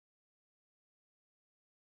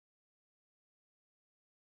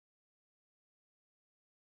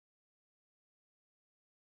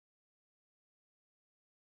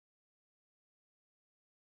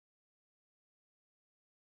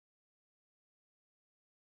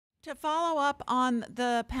To follow up on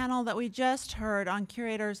the panel that we just heard on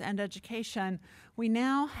curators and education, we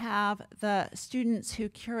now have the students who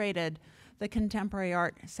curated the Contemporary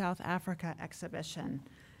Art South Africa exhibition.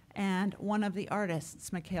 And one of the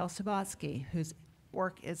artists, Mikhail Subotsky, whose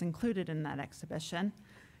work is included in that exhibition.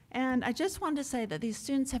 And I just wanted to say that these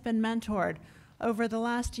students have been mentored over the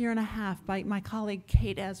last year and a half by my colleague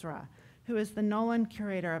Kate Ezra, who is the Nolan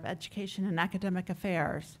Curator of Education and Academic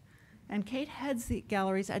Affairs. And Kate heads the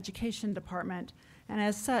gallery's education department, and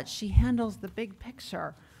as such, she handles the big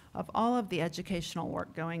picture of all of the educational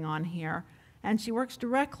work going on here. And she works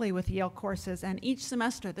directly with Yale courses, and each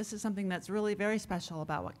semester, this is something that's really very special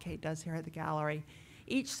about what Kate does here at the gallery.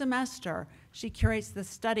 Each semester, she curates the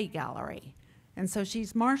study gallery. And so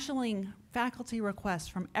she's marshaling faculty requests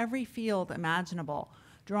from every field imaginable,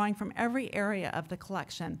 drawing from every area of the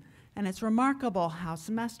collection. And it's remarkable how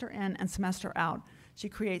semester in and semester out, she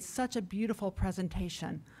creates such a beautiful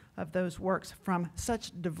presentation of those works from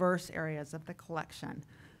such diverse areas of the collection.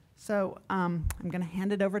 So I'm going to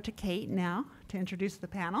hand it over to Kate now to introduce the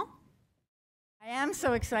panel. I am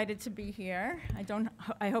so excited to be here.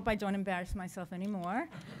 I hope I don't embarrass myself anymore.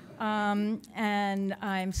 And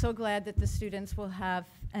I'm so glad that the students will have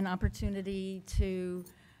an opportunity to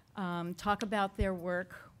talk about their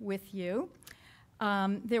work with you.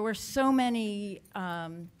 There were so many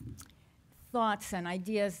thoughts and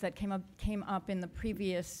ideas that came up in the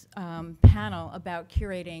previous panel about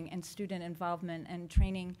curating and student involvement and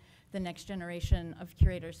training the next generation of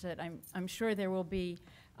curators that I'm sure there will be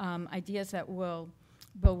ideas that will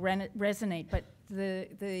resonate, but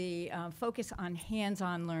the focus on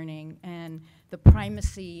hands-on learning and the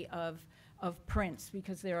primacy of prints,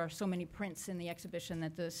 because there are so many prints in the exhibition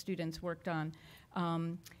that the students worked on.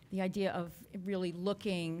 The idea of really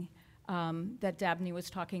looking, that Dabney was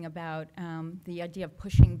talking about, the idea of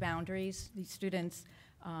pushing boundaries. These students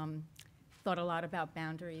thought a lot about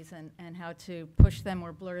boundaries and how to push them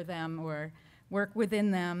or blur them or work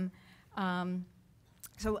within them.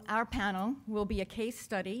 So our panel will be a case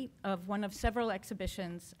study of one of several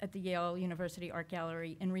exhibitions at the Yale University Art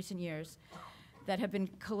Gallery in recent years that have been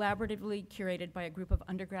collaboratively curated by a group of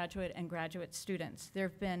undergraduate and graduate students. There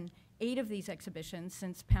have been 8 of these exhibitions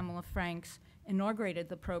since Pamela Franks inaugurated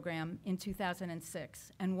the program in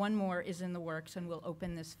 2006, and one more is in the works and will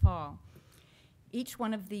open this fall. Each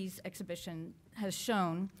one of these exhibitions has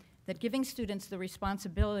shown that giving students the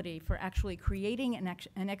responsibility for actually creating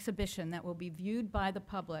an exhibition that will be viewed by the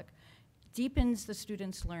public deepens the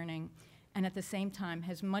students' learning, and at the same time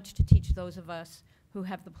has much to teach those of us who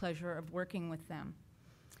have the pleasure of working with them.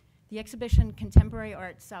 The exhibition Contemporary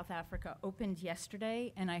Art South Africa opened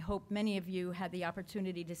yesterday, and I hope many of you had the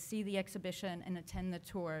opportunity to see the exhibition and attend the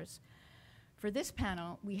tours. For this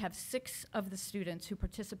panel, we have 6 of the students who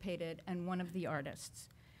participated and one of the artists.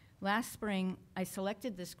 Last spring, I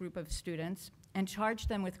selected this group of students and charged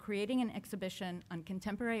them with creating an exhibition on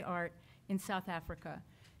contemporary art in South Africa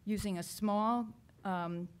using a small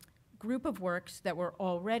group of works that were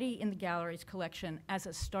already in the gallery's collection as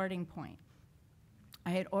a starting point.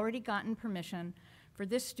 I had already gotten permission for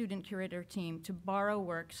this student curator team to borrow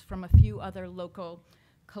works from a few other local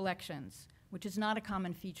collections, which is not a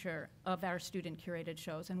common feature of our student curated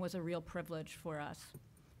shows and was a real privilege for us.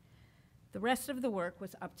 The rest of the work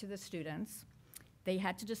was up to the students. They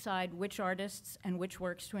had to decide which artists and which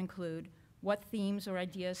works to include, what themes or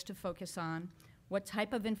ideas to focus on, what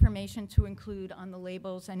type of information to include on the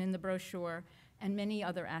labels and in the brochure, and many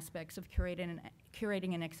other aspects of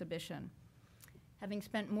curating an exhibition. Having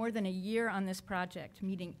spent more than a year on this project,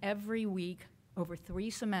 meeting every week over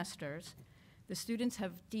 3 semesters, the students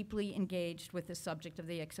have deeply engaged with the subject of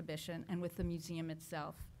the exhibition and with the museum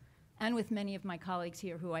itself, and with many of my colleagues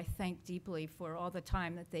here who I thank deeply for all the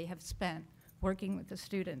time that they have spent working with the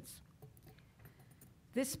students.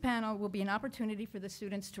 This panel will be an opportunity for the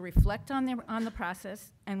students to reflect on the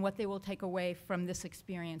process and what they will take away from this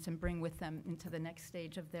experience and bring with them into the next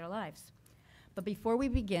stage of their lives. But before we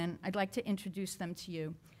begin, I'd like to introduce them to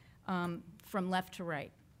you from left to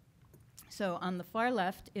right. So on the far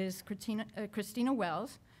left is Christina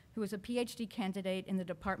Wells, who is a PhD candidate in the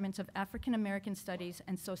Departments of African American Studies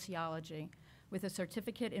and Sociology with a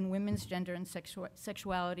certificate in Women's Gender and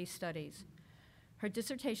Sexuality Studies. Her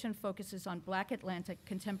dissertation focuses on Black Atlantic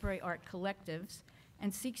contemporary art collectives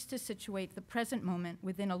and seeks to situate the present moment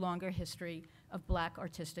within a longer history of Black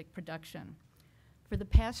artistic production. For the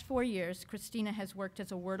past 4 years, Christina has worked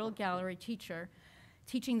as a Wordle gallery teacher,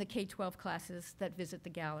 teaching the K-12 classes that visit the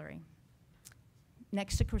gallery.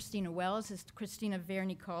 Next to Christina Wells is Christina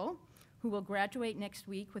Vernicole, who will graduate next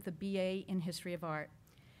week with a BA in History of Art.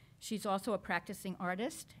 She's also a practicing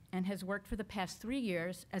artist and has worked for the past 3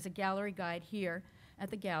 years as a gallery guide here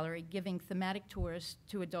at the gallery, giving thematic tours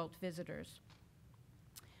to adult visitors.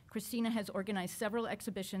 Christina has organized several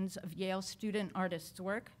exhibitions of Yale student artists'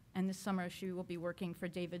 work, and this summer she will be working for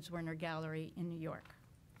David Zwirner Gallery in New York.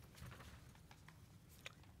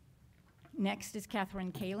 Next is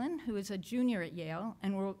Catherine Kalin, who is a junior at Yale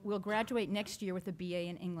and will graduate next year with a BA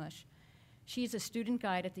in English. She is a student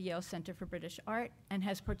guide at the Yale Center for British Art and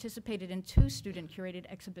has participated in 2 student-curated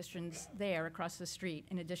exhibitions there across the street,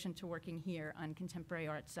 in addition to working here on Contemporary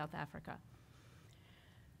Art South Africa.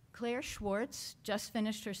 Claire Schwartz just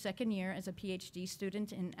finished her 2nd year as a PhD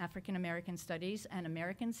student in African American Studies and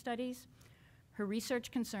American Studies. Her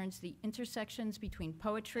research concerns the intersections between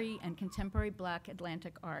poetry and contemporary Black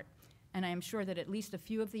Atlantic art, and I am sure that at least a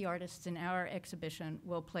few of the artists in our exhibition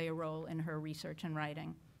will play a role in her research and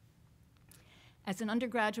writing. As an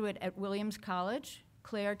undergraduate at Williams College,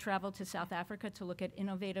 Claire traveled to South Africa to look at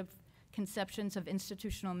innovative conceptions of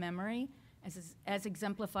institutional memory, as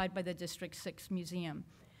exemplified by the District 6 Museum.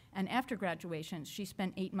 And after graduation, she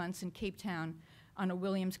spent 8 months in Cape Town on a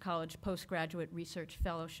Williams College postgraduate research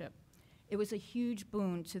fellowship. It was a huge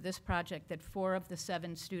boon to this project that 4 of the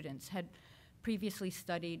 7 students had previously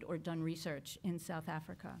studied or done research in South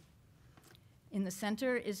Africa. In the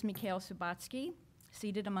center is Mikhail Subatsky,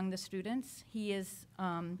 seated among the students. He is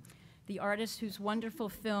the artist whose wonderful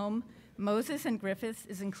film, Moses and Griffiths,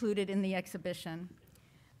 is included in the exhibition.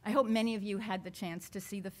 I hope many of you had the chance to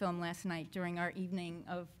see the film last night during our evening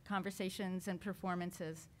of conversations and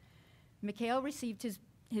performances. Mikhail received his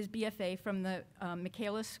BFA from the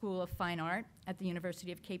Michaelis School of Fine Art at the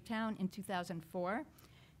University of Cape Town in 2004,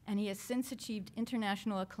 and he has since achieved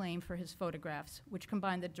international acclaim for his photographs, which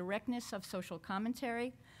combine the directness of social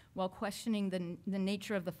commentary while questioning the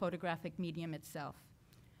nature of the photographic medium itself.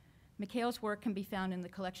 Mikhail's work can be found in the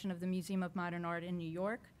collection of the Museum of Modern Art in New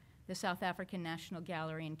York, the South African National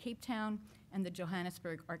Gallery in Cape Town, and the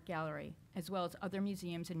Johannesburg Art Gallery, as well as other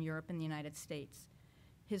museums in Europe and the United States.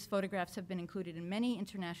 His photographs have been included in many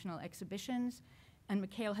international exhibitions, and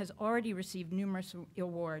Mikhail has already received numerous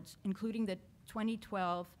awards, including the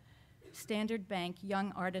 2012 Standard Bank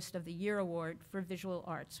Young Artist of the Year Award for Visual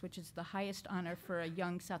Arts, which is the highest honor for a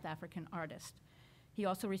young South African artist. He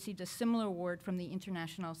also received a similar award from the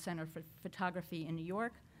International Center for Photography in New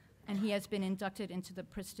York, and he has been inducted into the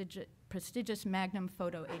prestigious Magnum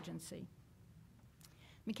Photo Agency.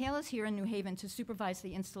 Mikhail is here in New Haven to supervise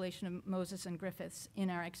the installation of Moses and Griffiths in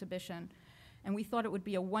our exhibition, and we thought it would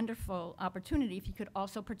be a wonderful opportunity if he could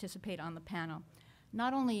also participate on the panel,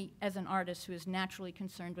 not only as an artist who is naturally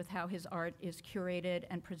concerned with how his art is curated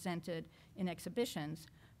and presented in exhibitions,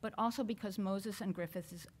 but also because Moses and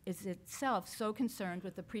Griffiths is itself so concerned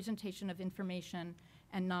with the presentation of information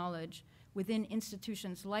and knowledge within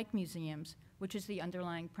institutions like museums, which is the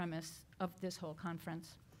underlying premise of this whole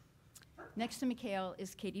conference. Next to Mikhail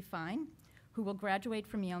is Katie Fine, who will graduate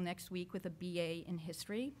from Yale next week with a BA in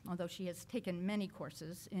history, although she has taken many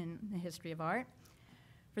courses in the history of art.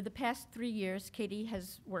 For the past 3 years, Katie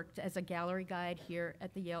has worked as a gallery guide here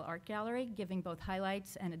at the Yale Art Gallery, giving both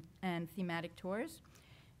highlights and thematic tours.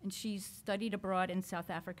 And she's studied abroad in South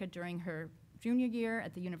Africa during her junior year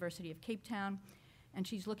at the University of Cape Town, and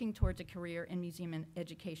she's looking towards a career in museum and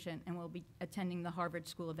education and will be attending the Harvard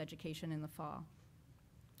School of Education in the fall.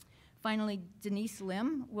 Finally, Denise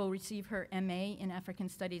Lim will receive her MA in African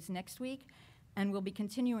Studies next week and will be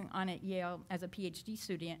continuing on at Yale as a PhD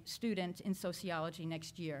student in sociology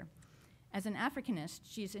next year. As an Africanist,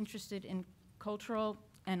 she is interested in cultural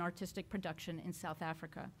and artistic production in South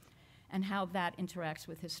Africa and how that interacts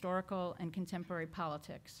with historical and contemporary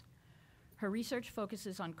politics. Her research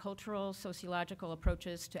focuses on cultural, sociological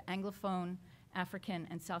approaches to Anglophone, African,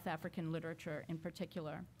 and South African literature in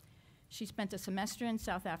particular. She spent a semester in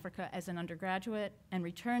South Africa as an undergraduate and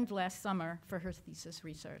returned last summer for her thesis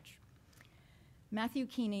research. Matthew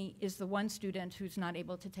Keeney is the one student who's not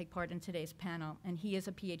able to take part in today's panel, and he is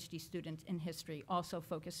a PhD student in history, also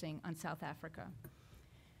focusing on South Africa.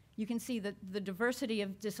 You can see the diversity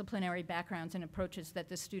of disciplinary backgrounds and approaches that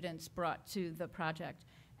the students brought to the project,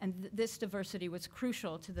 and this diversity was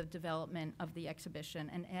crucial to the development of the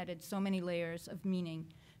exhibition and added so many layers of meaning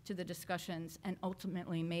to the discussions and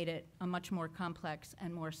ultimately made it a much more complex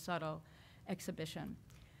and more subtle exhibition.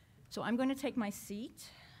 So I'm going to take my seat,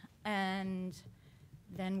 and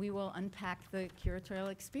then we will unpack the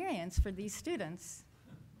curatorial experience for these students.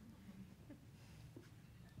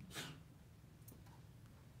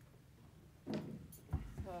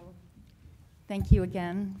 So, thank you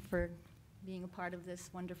again for being a part of this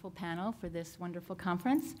wonderful panel for this wonderful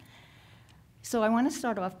conference. So I want to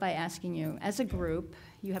start off by asking you, as a group,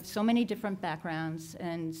 you have so many different backgrounds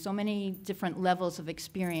and so many different levels of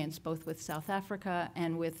experience, both with South Africa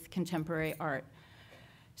and with contemporary art.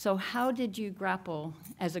 So how did you grapple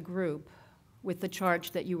as a group with the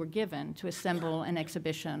charge that you were given to assemble an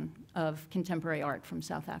exhibition of contemporary art from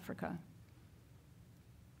South Africa?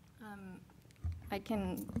 I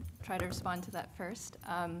can try to respond to that first.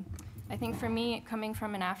 I think for me, coming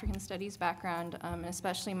from an African studies background,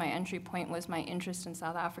 especially my entry point was my interest in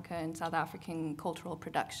South Africa and South African cultural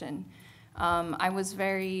production. I was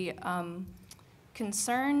very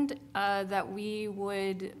concerned that we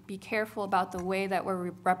would be careful about the way that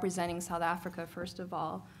we're representing South Africa, first of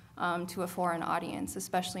all, to a foreign audience,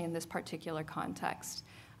 especially in this particular context.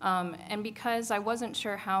 And because I wasn't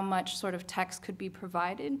sure how much sort of text could be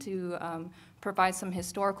provided to provide some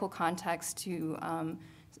historical context to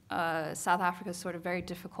South Africa's sort of very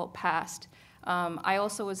difficult past, I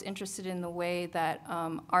also was interested in the way that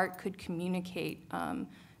art could communicate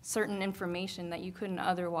certain information that you couldn't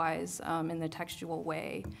otherwise in the textual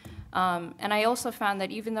way. And I also found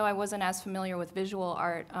that even though I wasn't as familiar with visual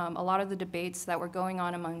art, a lot of the debates that were going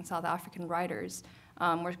on among South African writers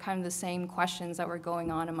were kind of the same questions that were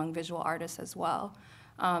going on among visual artists as well.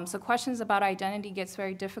 So questions about identity gets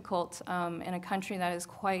very difficult in a country that is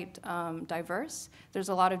quite diverse. There's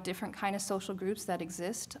a lot of different kind of social groups that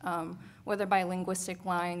exist, whether by linguistic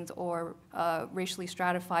lines or racially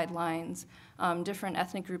stratified lines, different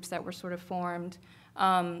ethnic groups that were sort of formed.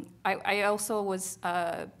 I also was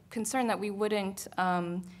concerned that we wouldn't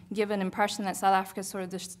give an impression that South Africa is sort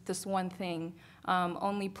of this one thing,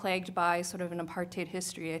 only plagued by sort of an apartheid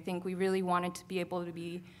history. I think we really wanted to be able to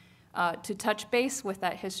be to touch base with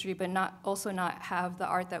that history, but also not have the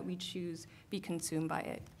art that we choose be consumed by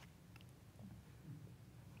it.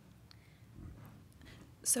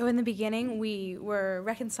 So in the beginning, we were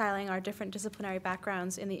reconciling our different disciplinary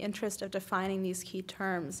backgrounds in the interest of defining these key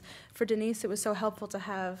terms. For Denise, it was so helpful to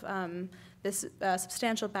have this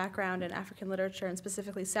substantial background in African literature, and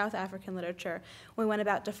specifically South African literature, when we went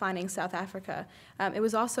about defining South Africa. It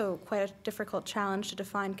was also quite a difficult challenge to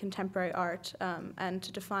define contemporary art and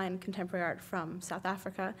to define contemporary art from South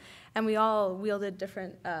Africa. And we all wielded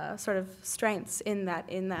different sort of strengths in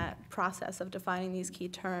that process of defining these key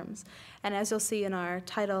terms. And as you'll see in our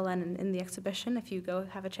title and in the exhibition, if you go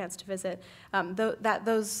have a chance to visit,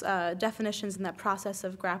 those definitions and that process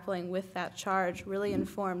of grappling with that charge really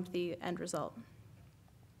informed the end result.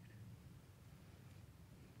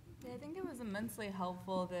 I think it was immensely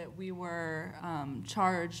helpful that we were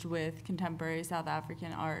charged with contemporary South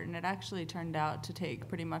African art, and it actually turned out to take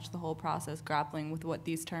pretty much the whole process grappling with what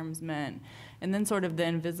these terms meant. And then sort of the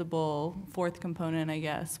invisible fourth component, I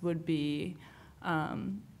guess, would be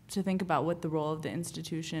to think about what the role of the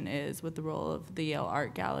institution is, what the role of the Yale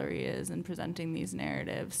Art Gallery is in presenting these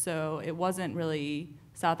narratives. So it wasn't really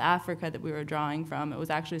South Africa that we were drawing from, it was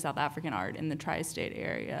actually South African art in the tri-state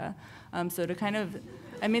area. So to kind of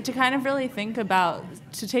really think about,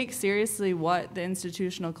 to take seriously what the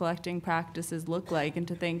institutional collecting practices look like, and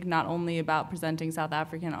to think not only about presenting South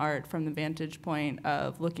African art from the vantage point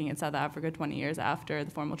of looking at South Africa 20 years after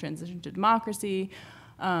the formal transition to democracy,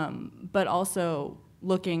 but also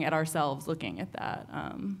looking at ourselves, looking at that,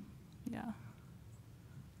 yeah.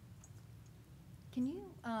 Can you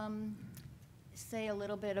say a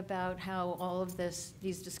little bit about how all of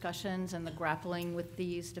these discussions and the grappling with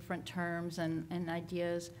these different terms and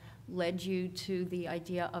ideas led you to the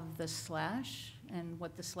idea of the slash and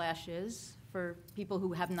what the slash is for people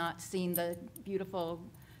who have not seen the beautiful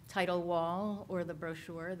title wall or the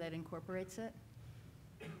brochure that incorporates it?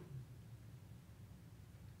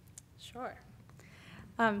 Sure.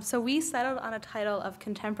 So we settled on a title of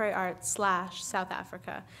Contemporary Art / South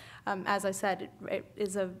Africa. As I said, it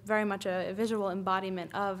is very much a visual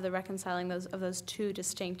embodiment of the reconciling of those two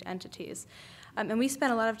distinct entities. And we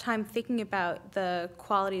spent a lot of time thinking about the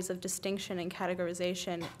qualities of distinction and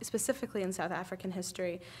categorization, specifically in South African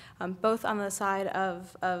history, both on the side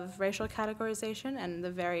of racial categorization and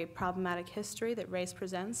the very problematic history that race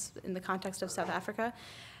presents in the context of South Africa,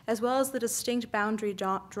 as well as the distinct boundary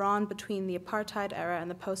drawn between the apartheid era and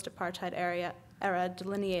the post-apartheid era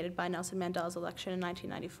delineated by Nelson Mandela's election in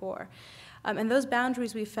 1994. And those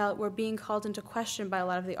boundaries, we felt, were being called into question by a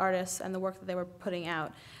lot of the artists and the work that they were putting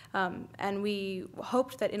out. And we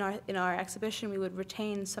hoped that in our exhibition we would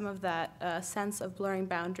retain some of that sense of blurring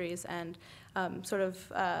boundaries and sort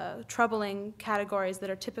of troubling categories that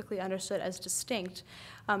are typically understood as distinct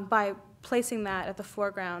by placing that at the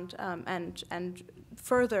foreground and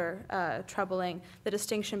further troubling the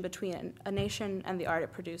distinction between a nation and the art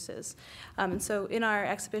it produces. And so in our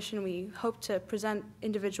exhibition, we hope to present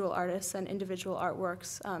individual artists and individual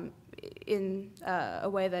artworks in a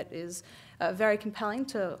way that is very compelling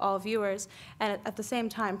to all viewers, and at the same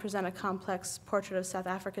time present a complex portrait of South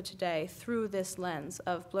Africa today through this lens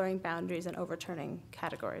of blurring boundaries and overturning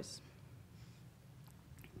categories.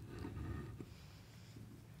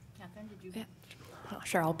 Catherine, did you? Yeah.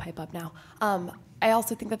 Sure, I'll pipe up now. I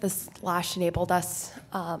also think that this slash enabled us,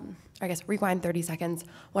 I guess, rewind 30 seconds.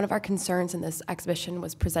 One of our concerns in this exhibition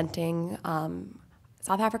was presenting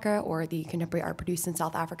South Africa or the contemporary art produced in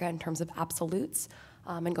South Africa in terms of absolutes.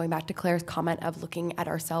 And going back to Claire's comment of looking at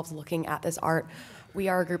ourselves, looking at this art, we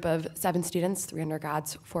are a group of 7 students, 3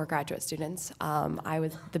 undergrads, 4 graduate students. I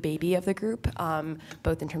was the baby of the group,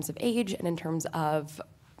 both in terms of age and in terms of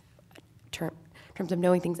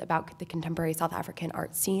knowing things about the contemporary South African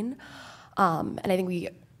art scene. And I think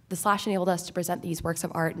the slash enabled us to present these works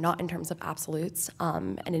of art not in terms of absolutes,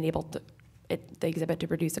 and enabled the exhibit to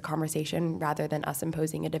produce a conversation rather than us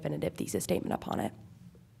imposing a definitive thesis statement upon it.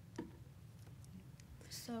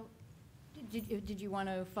 So, did you want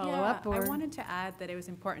to follow Yeah, up? Or? I wanted to add that it was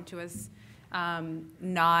important to us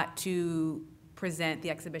not to present the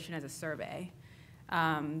exhibition as a survey.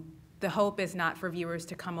 The hope is not for viewers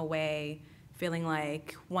to come away feeling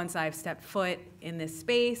like once I've stepped foot in this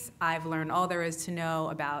space, I've learned all there is to know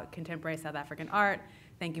about contemporary South African art.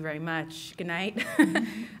 Thank you very much. Good night.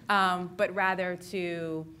 But rather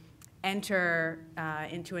to enter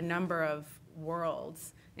into a number of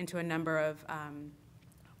worlds, into a number of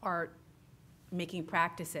art making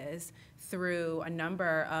practices through a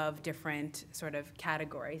number of different sort of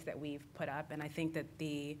categories that we've put up. And I think that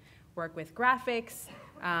the work with graphics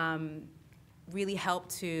really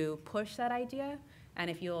helped to push that idea. And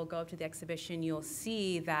if you'll go up to the exhibition, you'll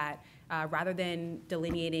see that rather than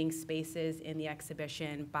delineating spaces in the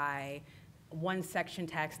exhibition by one section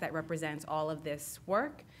text that represents all of this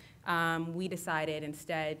work, we decided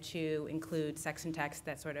instead to include section text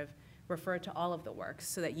that sort of refer to all of the works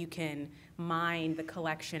so that you can mine the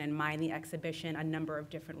collection and mine the exhibition a number of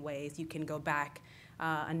different ways. You can go back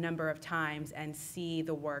a number of times and see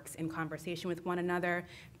the works in conversation with one another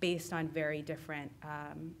based on very different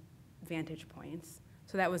vantage points.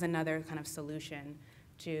 So that was another kind of solution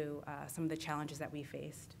to some of the challenges that we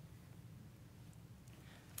faced.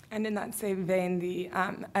 And in that same vein, the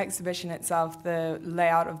exhibition itself, the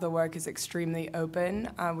layout of the work is extremely open.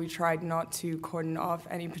 We tried not to cordon off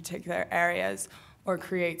any particular areas or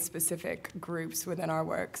create specific groups within our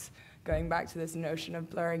works. Going back to this notion of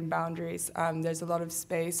blurring boundaries, there's a lot of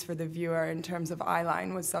space for the viewer in terms of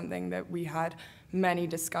eyeline was something that we had many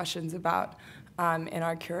discussions about in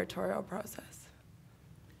our curatorial process.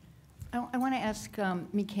 I want to ask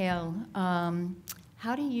Mikhail,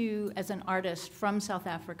 how do you, as an artist from South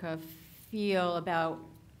Africa, feel about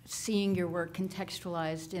seeing your work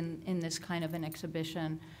contextualized in this kind of an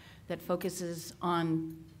exhibition that focuses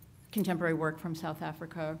on contemporary work from South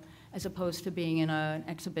Africa, as opposed to being in an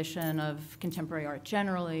exhibition of contemporary art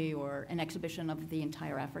generally, or an exhibition of the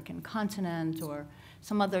entire African continent, or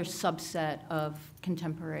some other subset of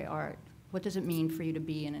contemporary art? What does it mean for you to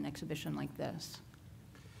be in an exhibition like this?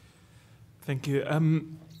 Thank you.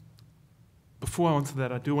 Before I answer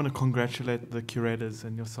that, I do want to congratulate the curators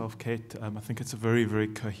and yourself, Kate. I think it's a very, very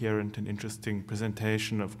coherent and interesting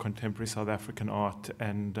presentation of contemporary South African art,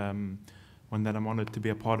 and one that I'm honored to be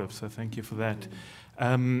a part of, so thank you for that.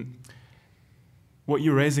 What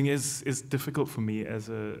you're raising is difficult for me as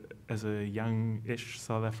a young-ish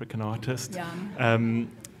South African artist.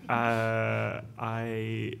 Young. I've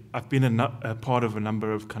been a part of a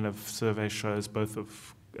number of kind of survey shows, both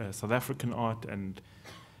of South African art and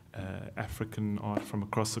African art from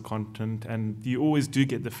across the continent, and you always do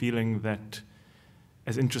get the feeling that,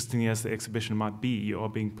 as interesting as the exhibition might be, you are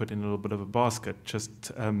being put in a little bit of a basket,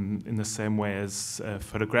 just in the same way as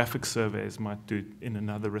photographic surveys might do in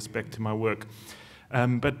another respect to my work.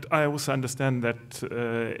 But I also understand that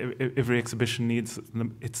every exhibition needs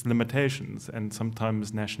its limitations, and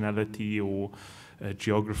sometimes nationality or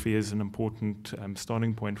geography is an important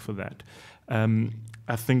starting point for that.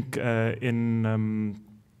 I think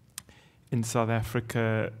in South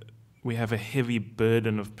Africa, we have a heavy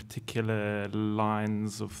burden of particular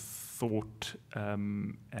lines of thought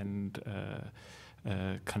and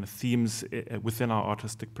kind of themes within our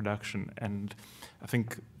artistic production. And I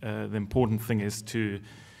think the important thing is to,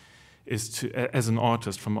 as an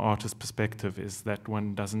artist, from an artist perspective, is that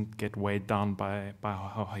one doesn't get weighed down by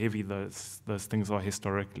how heavy those things are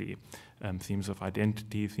historically. Themes of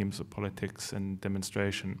identity, themes of politics and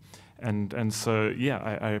demonstration. And so, yeah,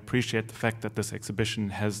 I appreciate the fact that this exhibition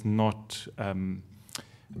has not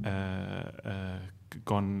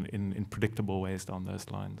gone in predictable ways down those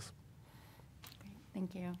lines.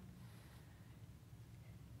 Thank you.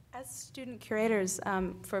 As student curators,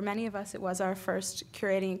 for many of us, it was our first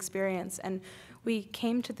curating experience, and we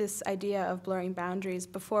came to this idea of blurring boundaries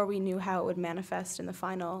before we knew how it would manifest in the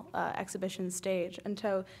final exhibition stage. And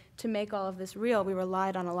so to make all of this real, we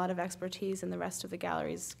relied on a lot of expertise in the rest of the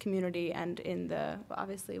gallery's community and in the,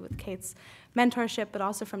 obviously with Kate's mentorship, but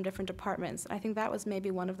also from different departments. I think that was maybe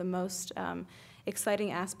one of the most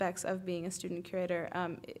exciting aspects of being a student curator,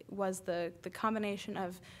 was the combination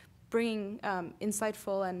of bringing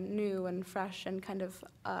insightful and new and fresh and kind of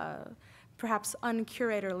perhaps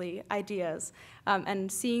uncuratorly ideas,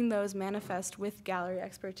 and seeing those manifest with gallery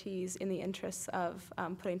expertise in the interests of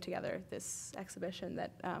putting together this exhibition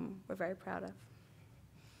that we're very proud of.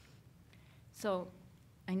 So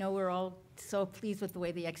I know we're all so pleased with the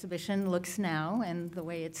way the exhibition looks now and the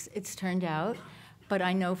way it's turned out, but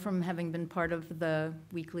I know from having been part of the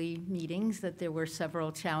weekly meetings that there were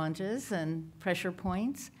several challenges and pressure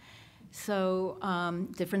points. So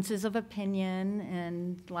differences of opinion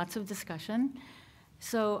and lots of discussion.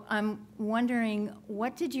 So I'm wondering,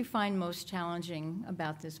 what did you find most challenging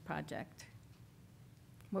about this project?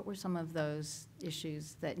 What were some of those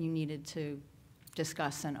issues that you needed to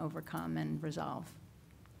discuss and overcome and resolve?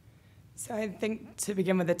 So I think to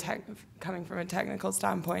begin with, coming from a technical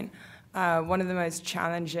standpoint, one of the most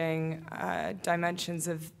challenging dimensions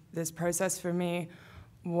of this process for me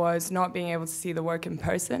was not being able to see the work in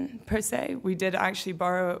person, per se. We did actually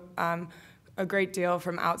borrow a great deal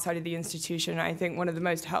from outside of the institution. I think one of the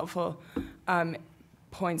most helpful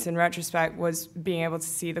points in retrospect was being able to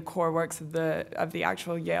see the core works of the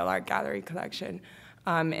actual Yale Art Gallery collection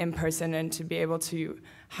in person, and to be able to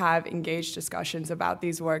have engaged discussions about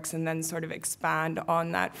these works and then sort of expand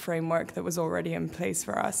on that framework that was already in place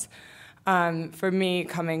for us. For me,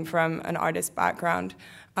 coming from an artist background,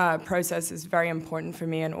 process is very important for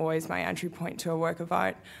me and always my entry point to a work of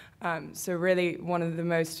art. So really one of the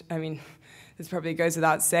most, I mean, this probably goes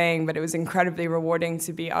without saying, but it was incredibly rewarding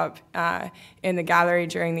to be up in the gallery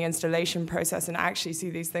during the installation process and actually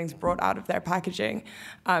see these things brought out of their packaging,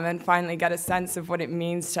 and finally get a sense of what it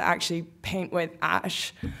means to actually paint with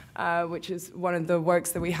ash, which is one of the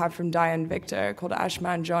works that we have from Diane Victor called Ash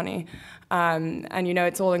Man Johnny. And you know,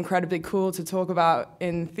 it's all incredibly cool to talk about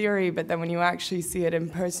in theory, but then when you actually see it in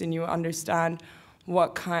person, you understand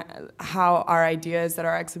how our ideas that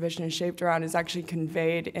our exhibition is shaped around is actually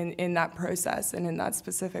conveyed in that process and in that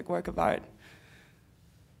specific work of art.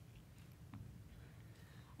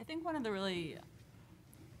 I think one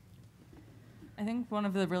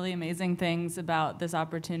of the really amazing things about this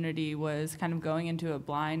opportunity was kind of going into it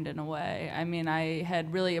blind in a way. I mean, I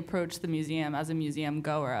had really approached the museum as a museum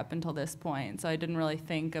goer up until this point, so I didn't really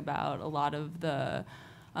think about a lot of the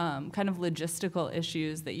kind of logistical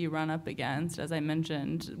issues that you run up against. As I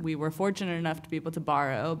mentioned, we were fortunate enough to be able to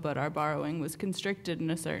borrow, but our borrowing was constricted in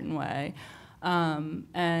a certain way.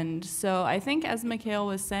 And so I think, as Mikhail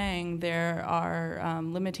was saying, there are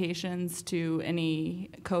limitations to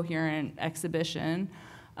any coherent exhibition,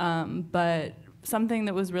 but something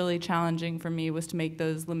that was really challenging for me was to make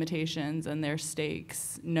those limitations and their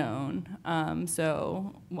stakes known.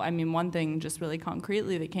 So, I mean, one thing just really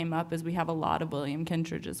concretely that came up is we have a lot of William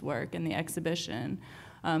Kintridge's work in the exhibition.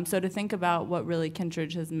 So to think about what really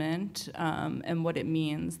Kintridge has meant and what it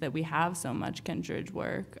means that we have so much Kintridge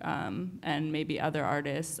work, and maybe other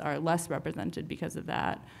artists are less represented because of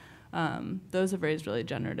that, those have raised really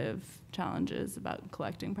generative challenges about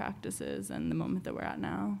collecting practices and the moment that we're at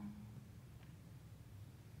now.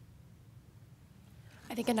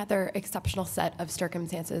 I think another exceptional set of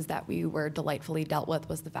circumstances that we were delightfully dealt with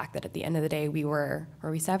was the fact that at the end of the day were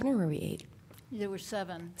we 7 or were we 8? There were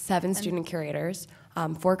 7. 7 student curators,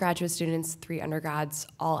 4 graduate students, 3 undergrads,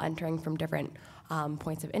 all entering from different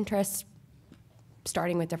points of interest,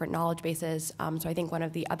 starting with different knowledge bases. So I think one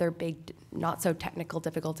of the other big, not so technical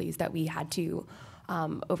difficulties that we had to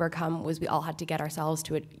overcome was we all had to get ourselves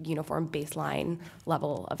to a uniform baseline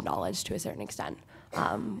level of knowledge to a certain extent,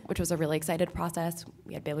 which was a really excited process.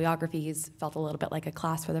 We had bibliographies, felt a little bit like a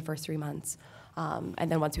class for the first 3 months. And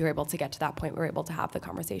then once we were able to get to that point, we were able to have the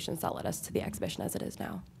conversations that led us to the exhibition as it is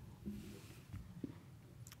now.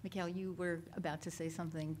 Mikhail, you were about to say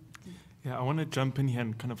something. Yeah, I want to jump in here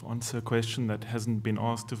and kind of answer a question that hasn't been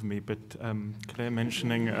asked of me, but Claire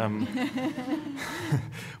mentioning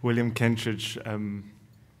William Kintridge,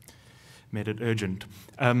 made it urgent.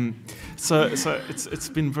 So it's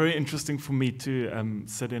been very interesting for me to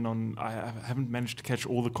sit in on. I haven't managed to catch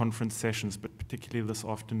all the conference sessions, but particularly this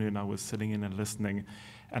afternoon I was sitting in and listening,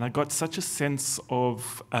 and I got such a sense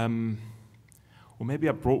of, or maybe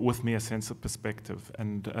I brought with me a sense of perspective,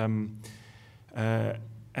 and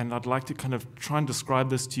I'd like to kind of try and describe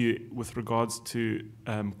this to you with regards to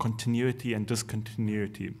continuity and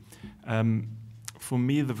discontinuity. For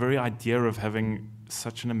me, the very idea of having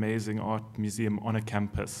such an amazing art museum on a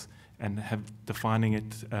campus and defining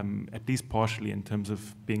it at least partially in terms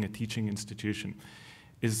of being a teaching institution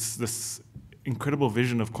is this incredible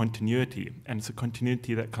vision of continuity. And it's a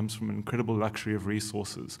continuity that comes from an incredible luxury of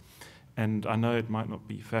resources. And I know it might not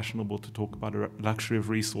be fashionable to talk about a luxury of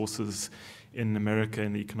resources in America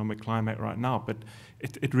in the economic climate right now, but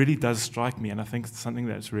it really does strike me, and I think it's something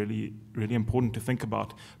that's really, really important to think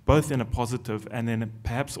about, both in a positive and then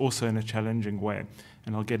perhaps also in a challenging way.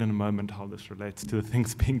 And I'll get in a moment how this relates to the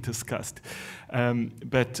things being discussed.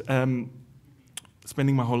 But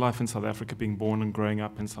spending my whole life in South Africa, being born and growing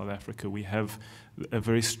up in South Africa, we have a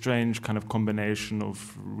very strange kind of combination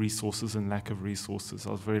of resources and lack of resources.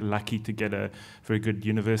 I was very lucky to get a very good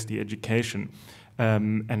university education,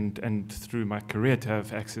 and through my career to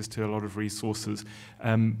have access to a lot of resources.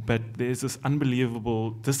 But there's this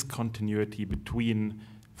unbelievable discontinuity between,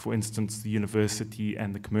 for instance, the university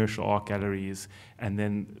and the commercial art galleries, and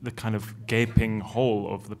then the kind of gaping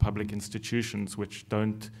hole of the public institutions which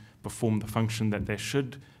don't perform the function that they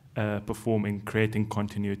should perform in creating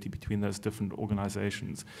continuity between those different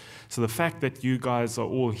organizations. So the fact that you guys are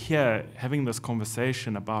all here having this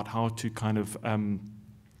conversation about how to kind of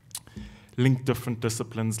link different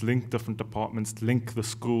disciplines, link different departments, link the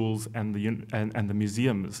schools and the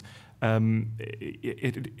museums,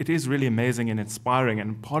 it is really amazing and inspiring.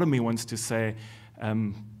 And part of me wants to say,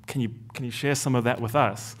 can you share some of that with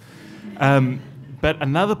us? But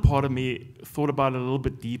another part of me thought about it a little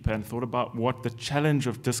bit deeper and thought about what the challenge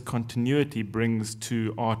of discontinuity brings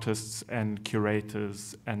to artists and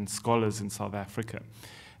curators and scholars in South Africa.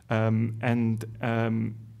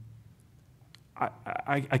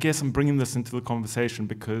 I guess I'm bringing this into the conversation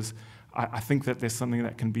because I think that there's something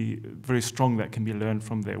that can be very strong that can be learned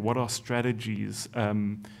from there. What are strategies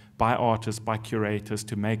by artists, by curators,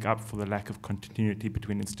 to make up for the lack of continuity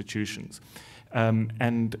between institutions?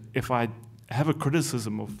 And if I have a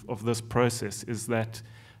criticism of this process, is that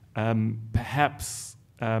perhaps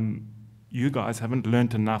you guys haven't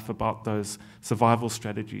learned enough about those survival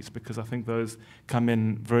strategies, because I think those come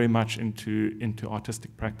in very much into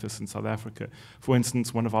artistic practice in South Africa. For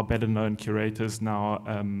instance, one of our better known curators now,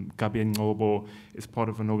 Gabi Ngobo, is part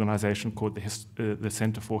of an organization called the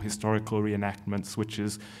Center for Historical Reenactments, which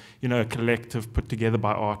is, a collective put together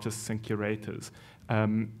by artists and curators.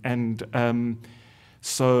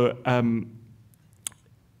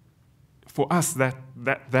 For us,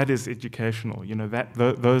 that is educational.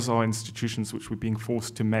 Those are institutions which we're being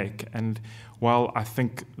forced to make. And while I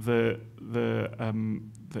think the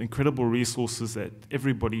incredible resources that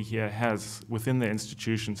everybody here has within their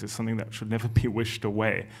institutions is something that should never be wished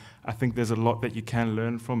away, I think there's a lot that you can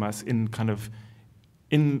learn from us in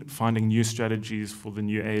finding new strategies for the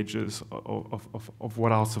new ages of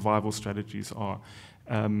what our survival strategies are.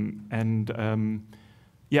 I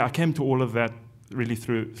came to all of that really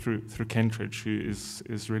through Kentridge, who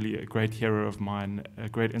is really a great hero of mine, a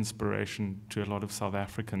great inspiration to a lot of South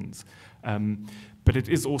Africans. But it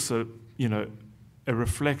is also, a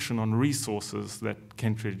reflection on resources that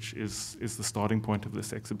Kentridge is the starting point of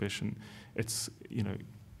this exhibition. It's,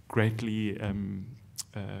 greatly,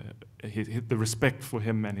 the respect for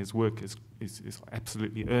him and his work is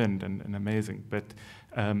absolutely earned and amazing. But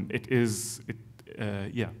it is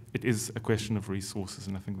a question of resources,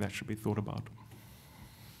 and I think that should be thought about.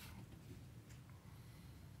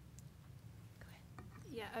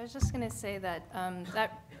 I was just going to say that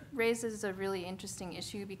that raises a really interesting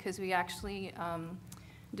issue, because we actually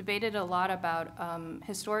debated a lot about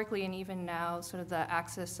historically and even now sort of the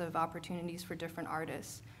access of opportunities for different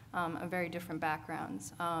artists of very different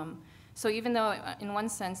backgrounds. So even though in one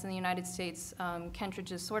sense in the United States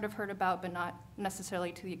Kentridge is sort of heard about, but not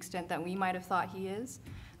necessarily to the extent that we might have thought he is,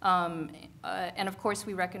 and of course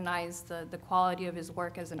we recognize the quality of his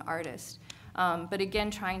work as an artist. But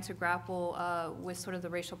again, trying to grapple with sort of the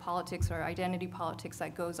racial politics or identity politics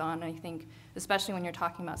that goes on, I think, especially when you're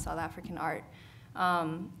talking about South African art.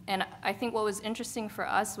 And I think what was interesting for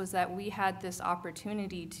us was that we had this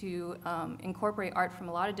opportunity to incorporate art from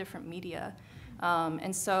a lot of different media.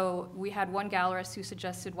 And so we had one gallerist who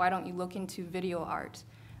suggested, why don't you look into video art?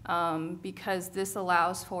 because this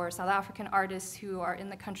allows for South African artists who are in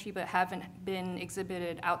the country but haven't been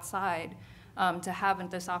exhibited outside to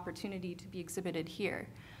have this opportunity to be exhibited here.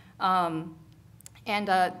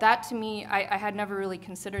 That to me, I had never really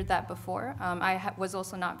considered that before. I was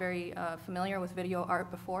also not very familiar with video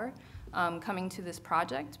art before coming to this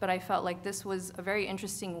project, but I felt like this was a very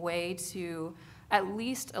interesting way to at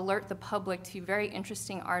least alert the public to very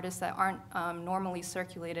interesting artists that aren't normally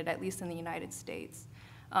circulated, at least in the United States.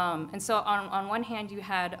 And so on one hand, you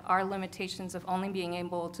had our limitations of only being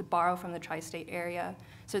able to borrow from the tri-state area.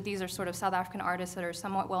 So these are sort of South African artists that are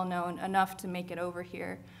somewhat well-known enough to make it over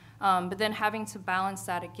here. But then having to balance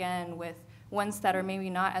that again with ones that are maybe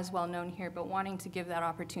not as well-known here, but wanting to give that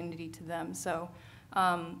opportunity to them. So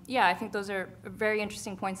yeah, I think those are very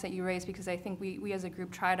interesting points that you raised, because I think we as a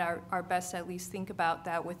group tried our best to at least think about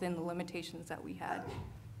that within the limitations that we had.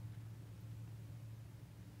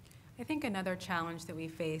 I think another challenge that we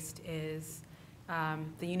faced is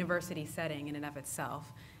the university setting in and of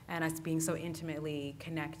itself, and us being so intimately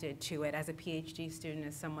connected to it. As a PhD student,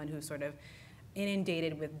 as someone who's sort of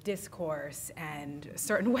inundated with discourse and a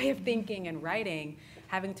certain way of thinking and writing,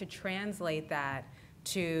 having to translate that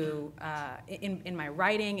to, in my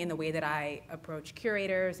writing, in the way that I approach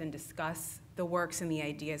curators and discuss the works and the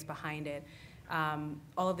ideas behind it,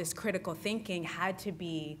 all of this critical thinking had to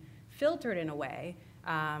be filtered in a way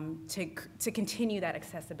to continue that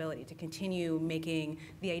accessibility, to continue making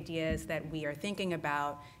the ideas that we are thinking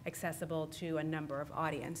about accessible to a number of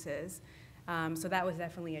audiences. So that was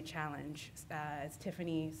definitely a challenge. As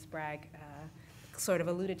Tiffany Sprague sort of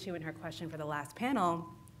alluded to in her question for the last panel,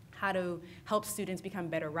 how to help students become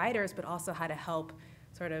better writers, but also how to help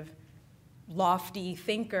sort of lofty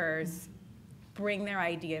thinkers bring their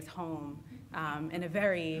ideas home in a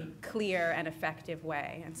very clear and effective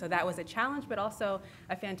way. And so that was a challenge, but also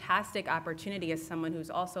a fantastic opportunity as someone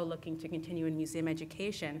who's also looking to continue in museum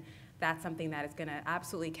education. That's something that is going to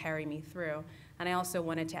absolutely carry me through. And I also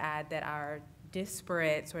wanted to add that our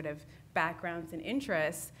disparate sort of backgrounds and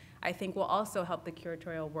interests, I think, will also help the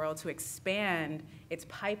curatorial world to expand its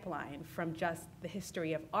pipeline from just the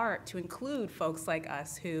history of art to include folks like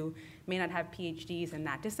us who may not have PhDs in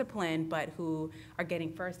that discipline, but who are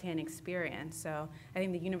getting firsthand experience. So I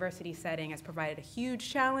think the university setting has provided a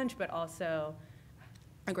huge challenge, but also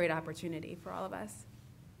a great opportunity for all of us.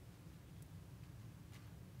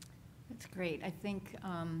 That's great. I think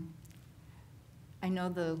I know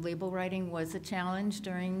the label writing was a challenge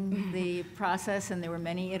during the process, and there were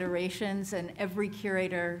many iterations, and every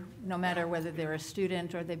curator, no matter whether they're a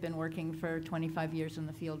student or they've been working for 25 years in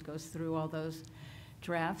the field, goes through all those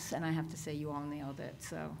drafts, and I have to say you all nailed it,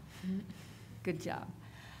 so good job.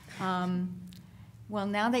 Well,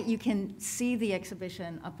 now that you can see the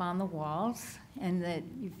exhibition up on the walls, and that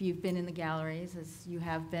you've been in the galleries, as you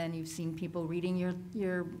have been, you've seen people reading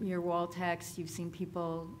your wall text, you've seen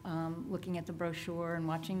people looking at the brochure and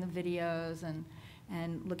watching the videos and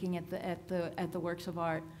looking at the works of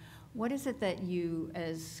art. What is it that you,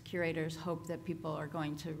 as curators, hope that people are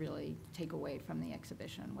going to really take away from the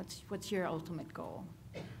exhibition? What's your ultimate goal?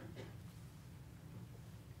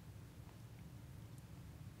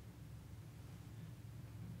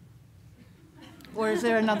 Or is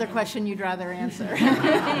there another question you'd rather answer?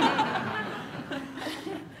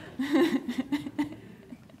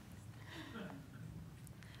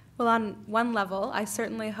 Well, on one level, I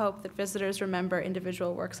certainly hope that visitors remember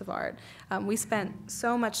individual works of art. We spent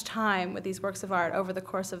so much time with these works of art over the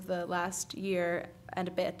course of the last year and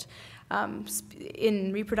a bit,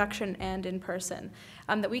 in reproduction and in person,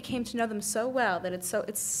 that we came to know them so well that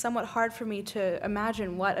it's somewhat hard for me to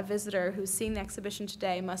imagine what a visitor who's seeing the exhibition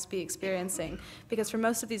today must be experiencing, because for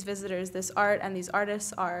most of these visitors, this art and these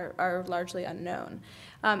artists are largely unknown.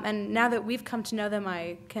 And now that we've come to know them,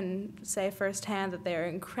 I can say firsthand that they are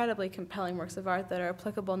incredibly compelling works of art that are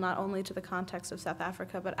applicable not only to the context of South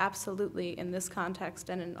Africa, but absolutely in this context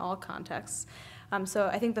and in all contexts. So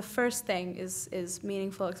I think the first thing is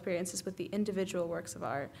meaningful experiences with the individual works of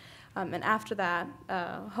art. And after that,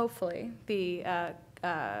 hopefully, the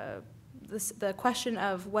question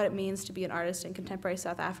of what it means to be an artist in contemporary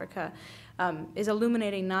South Africa is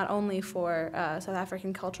illuminating not only for South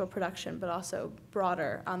African cultural production, but also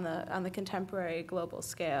broader on the contemporary global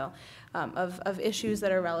scale of issues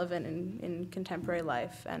that are relevant in contemporary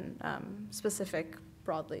life and specific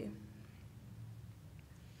broadly.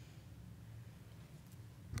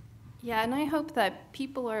 Yeah, and I hope that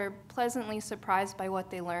people are pleasantly surprised by what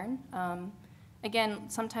they learn. Again,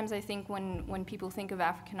 sometimes I think when people think of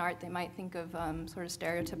African art, they might think of sort of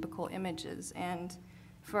stereotypical images. And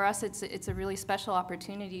for us, it's a really special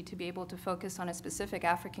opportunity to be able to focus on a specific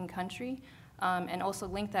African country and also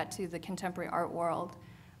link that to the contemporary art world.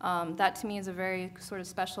 That to me is a very sort of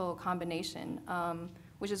special combination,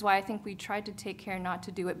 which is why I think we tried to take care not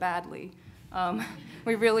to do it badly.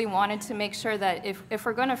 We really wanted to make sure that if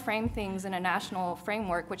we're going to frame things in a national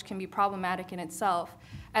framework, which can be problematic in itself,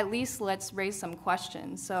 at least let's raise some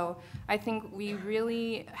questions. So I think we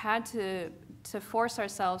really had to force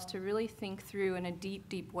ourselves to really think through in a deep,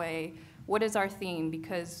 deep way, what is our theme?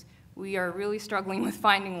 Because we are really struggling with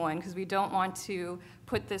finding one, because we don't want to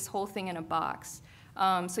put this whole thing in a box.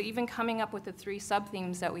 So even coming up with the 3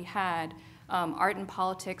 sub-themes that we had, art and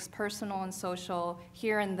politics, personal and social,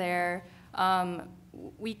 here and there,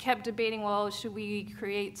 we kept debating, well, should we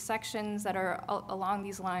create sections that are along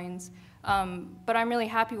these lines? But I'm really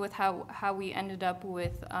happy with how we ended up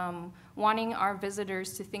with wanting our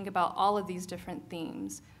visitors to think about all of these different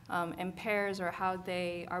themes, and pairs, or how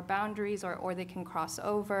they are boundaries, or they can cross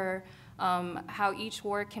over, how each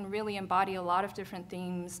work can really embody a lot of different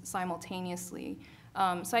themes simultaneously.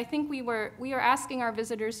 So I think we were asking our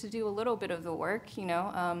visitors to do a little bit of the work, you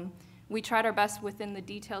know. We tried our best within the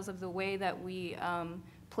details of the way that we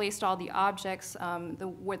placed all the objects,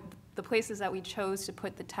 the places that we chose to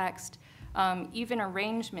put the text, even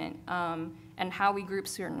arrangement, and how we group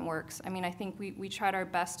certain works. I mean, I think we tried our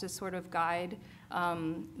best to sort of guide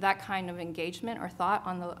that kind of engagement or thought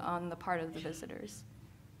on the part of the visitors.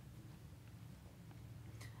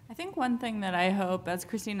 I think one thing that I hope, as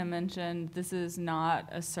Christina mentioned, this is not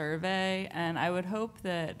a survey, and I would hope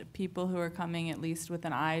that people who are coming at least with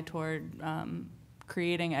an eye toward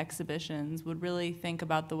creating exhibitions would really think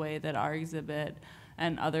about the way that our exhibit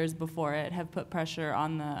and others before it have put pressure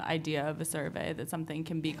on the idea of a survey, that something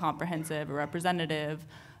can be comprehensive or representative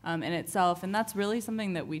in itself. And that's really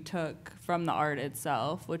something that we took from the art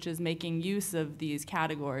itself, which is making use of these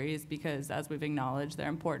categories because, as we've acknowledged, they're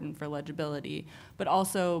important for legibility, but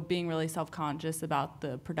also being really self-conscious about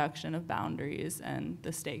the production of boundaries and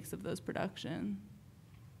the stakes of those production.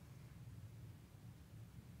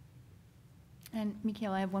 And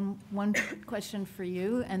Mikhail, I have one question for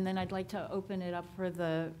you, and then I'd like to open it up for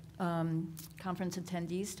the conference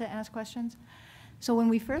attendees to ask questions. So when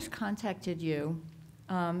we first contacted you,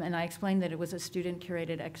 and I explained that it was a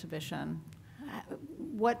student-curated exhibition,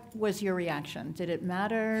 what was your reaction? Did it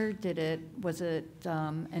matter? Did it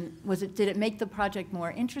make the project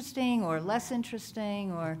more interesting or less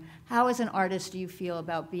interesting? Or how, as an artist, do you feel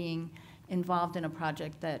about being involved in a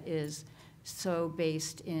project that is so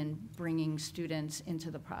based in bringing students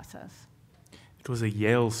into the process? It was a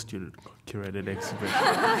Yale student-curated exhibition.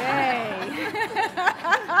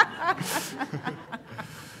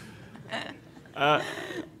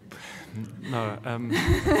 No,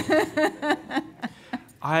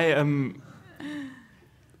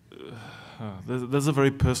 there's a very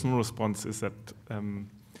personal response. Is that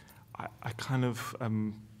I kind of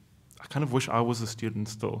wish I was a student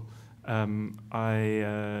still.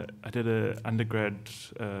 I did an undergrad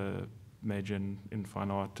major in fine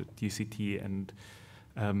art at UCT, and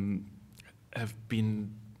have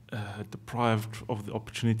been deprived of the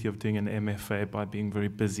opportunity of doing an MFA by being very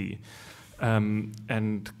busy.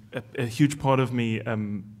 And a huge part of me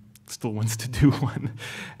still wants to do one.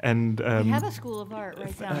 And we have a School of Art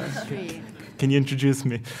right down the street. Can you introduce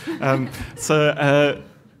me? But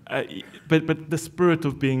the spirit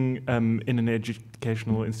of being in an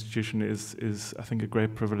educational institution is I think a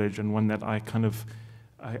great privilege, and one that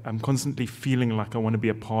I'm constantly feeling like I want to be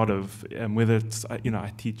a part of. Whether it's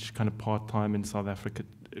I teach kind of part-time in South Africa,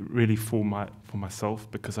 really for myself,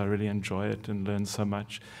 because I really enjoy it and learn so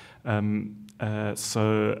much.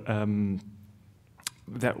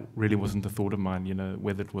 That really wasn't a thought of mine,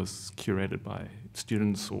 whether it was curated by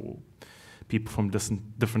students or people from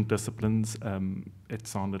different disciplines. It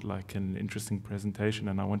sounded like an interesting presentation,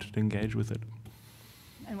 and I wanted to engage with it.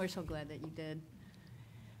 And we're so glad that you did.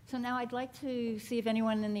 So now I'd like to see if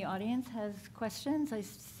anyone in the audience has questions. I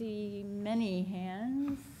see many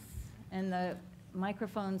hands, and the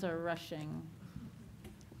microphones are rushing.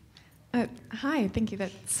 Hi, thank you.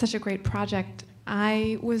 That's such a great project.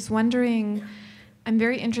 I was wondering, I'm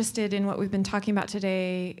very interested in what we've been talking about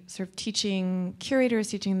today, sort of teaching curators,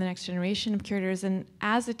 teaching the next generation of curators. And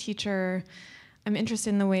as a teacher, I'm interested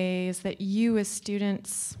in the ways that you as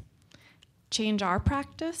students change our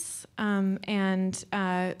practice. So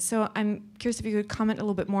I'm curious if you could comment a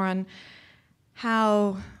little bit more on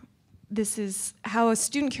how a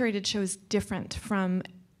student-curated show is different from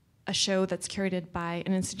a show that's curated by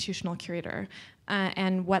an institutional curator,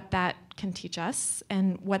 and what that can teach us,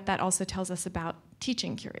 and what that also tells us about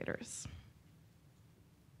teaching curators.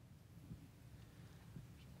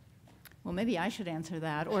 Well, maybe I should answer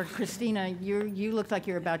that. Or Christina, you looked like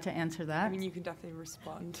you're about to answer that. I mean, you can definitely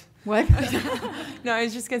respond. What? No, I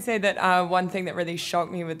was just going to say that one thing that really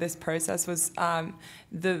shocked me with this process was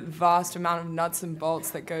the vast amount of nuts and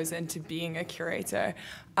bolts that goes into being a curator.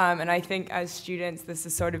 And I think as students, this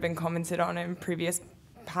has sort of been commented on in previous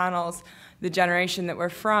panels, the generation that we're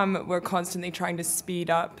from, we're constantly trying to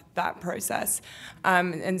speed up that process.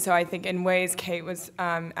 And so I think in ways Kate was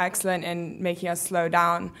excellent in making us slow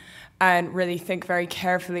down and really think very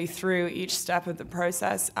carefully through each step of the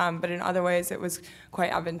process. But in other ways, it was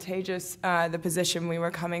quite advantageous, the position we were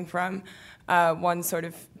coming from. One sort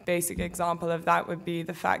of basic example of that would be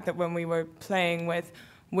the fact that when we were playing with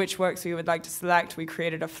which works we would like to select, we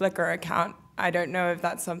created a Flickr account. I don't know if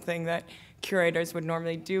that's something that curators would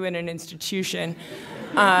normally do in an institution,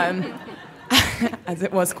 as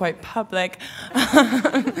it was quite public.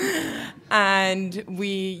 And we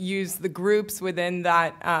use the groups within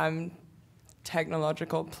that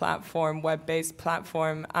technological platform, web-based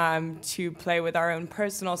platform, to play with our own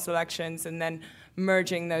personal selections and then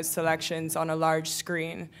merging those selections on a large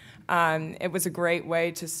screen. It was a great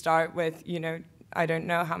way to start with, you know, I don't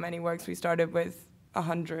know how many works we started with,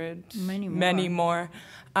 100, many more,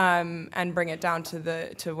 and bring it down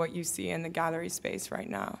to what you see in the gallery space right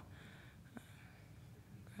now.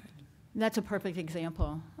 That's a perfect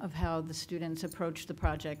example of how the students approach the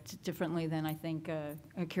project differently than I think a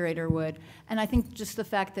curator would. And I think just the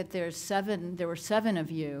fact that there were seven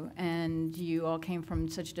of you, and you all came from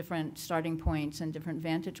such different starting points and different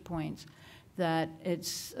vantage points, that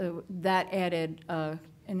that added a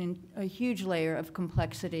huge layer of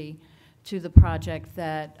complexity to the project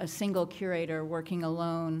that a single curator working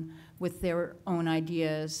alone with their own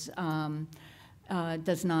ideas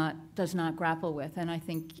does not grapple with. And I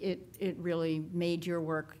think it really made your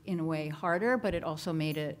work in a way harder, but it also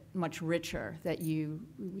made it much richer that you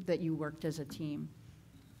worked as a team.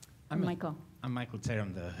 Michael. I'm Michael Taylor.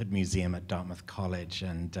 I'm the Hood Museum at Dartmouth College,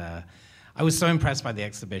 and I was so impressed by the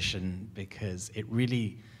exhibition because it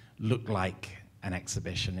really looked like an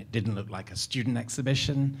exhibition. It didn't look like a student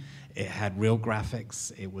exhibition. It had real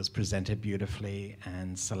graphics. It was presented beautifully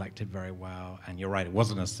and selected very well. And you're right, it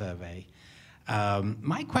wasn't a survey.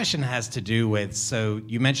 My question has to do with, so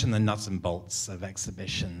you mentioned the nuts and bolts of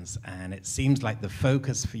exhibitions, and it seems like the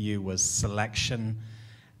focus for you was selection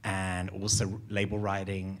and also label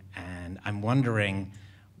writing. And I'm wondering,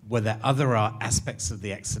 were there other aspects of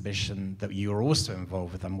the exhibition that you were also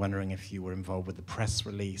involved with? I'm wondering if you were involved with the press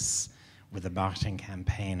release, with the marketing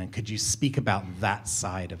campaign, and could you speak about that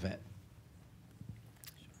side of it?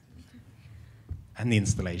 And the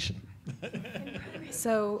installation.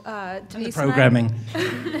 So Denise and the programming.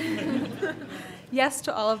 Yes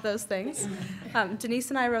to all of those things.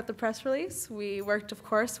 Denise and I wrote the press release. We worked, of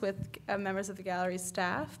course, with members of the gallery's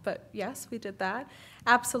staff, but yes, we did that.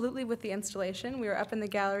 Absolutely with the installation. We were up in the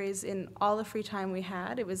galleries in all the free time we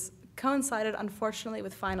had. It was coincided, unfortunately,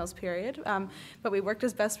 with finals period, but we worked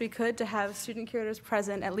as best we could to have student curators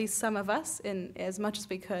present, at least some of us, in as much as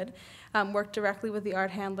we could. Worked directly with the art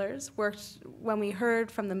handlers. Worked when we heard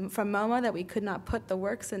from MoMA that we could not put the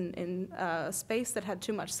works in a space that had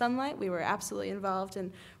too much sunlight. We were absolutely involved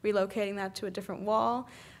in relocating that to a different wall.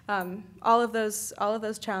 All of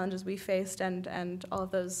those challenges we faced, and all of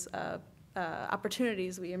those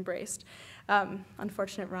opportunities we embraced.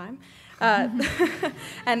 Unfortunate rhyme.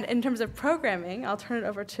 And in terms of programming, I'll turn it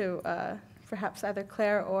over to perhaps either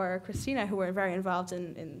Claire or Christina, who were very involved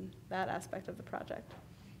in that aspect of the project.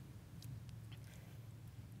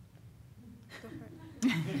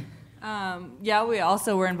 Yeah, we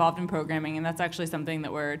also were involved in programming, and that's actually something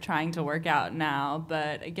that we're trying to work out now.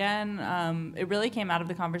 But again, it really came out of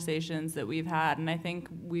the conversations that we've had, and I think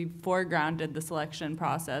we foregrounded the selection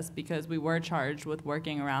process because we were charged with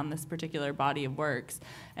working around this particular body of works.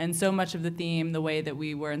 And so much of the theme, the way that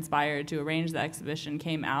we were inspired to arrange the exhibition,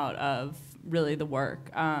 came out of really the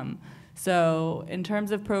work. So in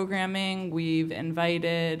terms of programming, we've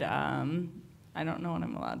invited I don't know what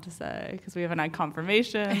I'm allowed to say because we haven't had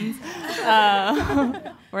confirmations.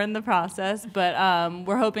 We're in the process, but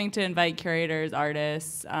we're hoping to invite curators,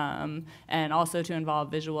 artists, and also to involve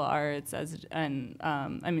visual arts also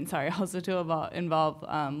to involve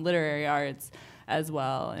literary arts as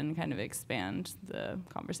well, and kind of expand the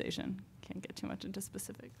conversation. Can't get too much into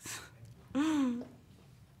specifics.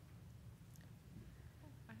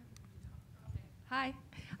 Hi.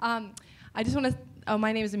 I just want to. Oh,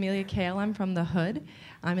 my name is Amelia Kale. I'm from the Hood.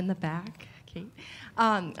 I'm in the back, Kate.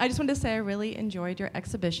 I just wanted to say I really enjoyed your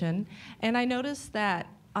exhibition, and I noticed that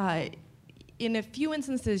in a few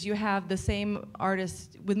instances, you have the same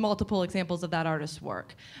artist with multiple examples of that artist's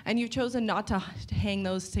work. And you've chosen not to hang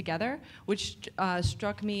those together, which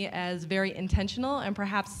struck me as very intentional and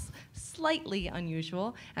perhaps slightly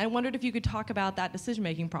unusual. And I wondered if you could talk about that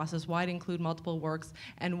decision-making process, why to include multiple works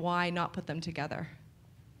and why not put them together.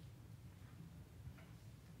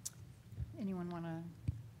 Anyone want to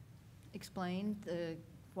explain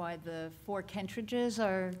why the 4 Kentridges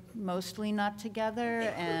are mostly not together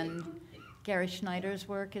and Gary Schneider's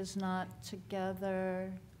work is not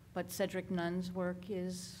together, but Cedric Nunn's work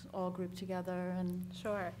is all grouped together? And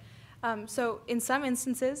Sure. So in some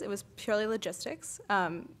instances, it was purely logistics.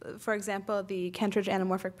 For example, the Kentridge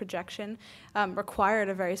anamorphic projection required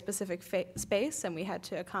a very specific space, and we had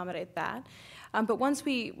to accommodate that. But once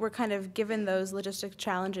we were kind of given those logistic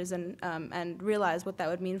challenges and realized what that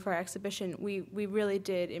would mean for our exhibition, we really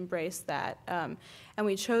did embrace that. And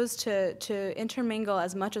we chose to intermingle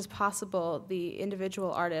as much as possible the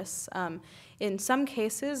individual artists. In some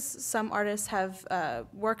cases, some artists have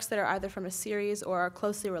works that are either from a series or are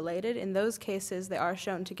closely related. In those cases, they are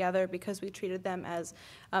shown together because we treated them as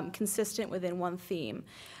consistent within one theme.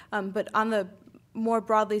 But on the more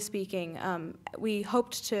broadly speaking, we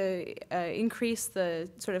hoped to increase the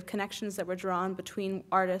sort of connections that were drawn between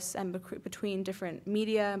artists and between different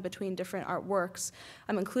media and between different artworks,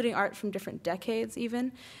 including art from different decades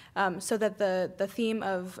even, so that the theme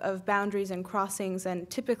of boundaries and crossings and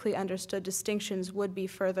typically understood distinctions would be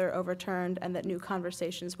further overturned and that new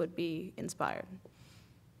conversations would be inspired.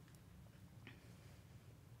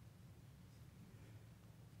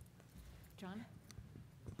 John?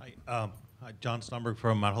 Hi. Hi, John Stomberg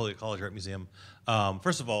from Mount Holyoke College Art Museum.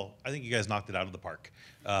 First of all, I think you guys knocked it out of the park.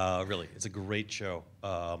 Really, it's a great show.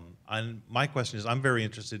 And my question is, I'm very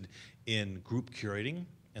interested in group curating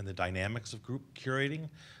and the dynamics of group curating.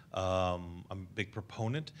 I'm a big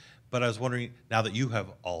proponent, but I was wondering, now that you have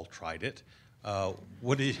all tried it,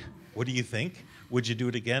 what do you think? Would you do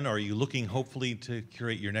it again, or are you looking hopefully to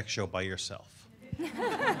curate your next show by yourself?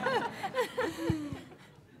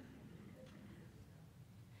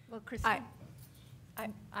 Well, Christine?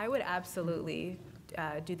 I would absolutely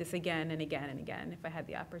do this again and again and again if I had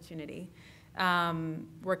the opportunity.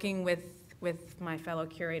 Working with my fellow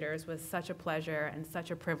curators was such a pleasure and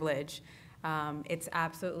such a privilege. It's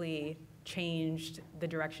absolutely changed the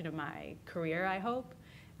direction of my career, I hope,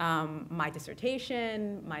 my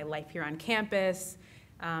dissertation, my life here on campus.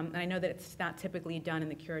 And I know that it's not typically done in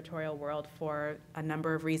the curatorial world for a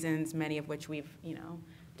number of reasons, many of which we've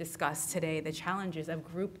discussed today, the challenges of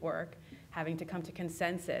group work, having to come to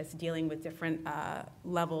consensus, dealing with different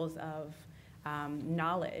levels of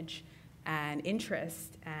knowledge and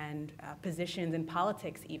interest and positions in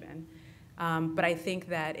politics even. But I think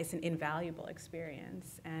that it's an invaluable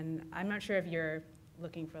experience. And I'm not sure if you're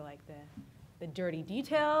looking for like the dirty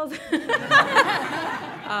details of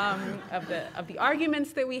the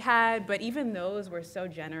arguments that we had, but even those were so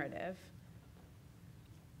generative.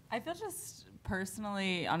 I feel just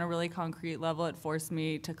personally, on a really concrete level, it forced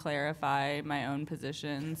me to clarify my own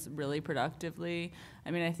positions really productively.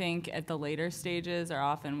 I mean, I think at the later stages are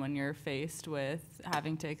often when you're faced with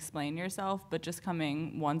having to explain yourself, but just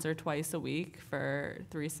coming once or twice a week for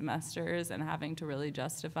 3 semesters and having to really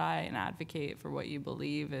justify and advocate for what you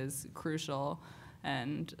believe is crucial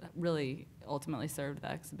and really ultimately served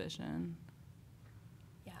the exhibition.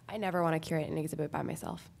 Yeah, I never want to curate an exhibit by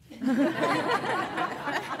myself.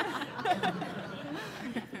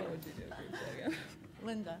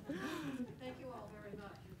 Linda. Thank you all very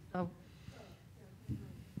much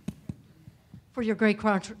for your great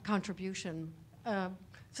contribution.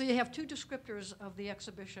 So you have 2 descriptors of the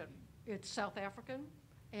exhibition. It's South African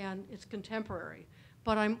and it's contemporary.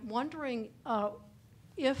 But I'm wondering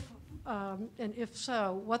if, and if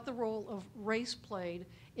so, what the role of race played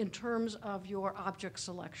in terms of your object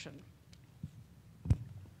selection.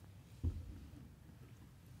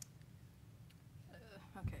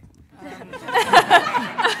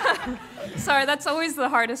 Sorry, that's always the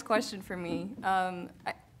hardest question for me.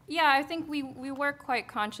 Yeah, I think we were quite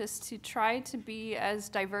conscious to try to be as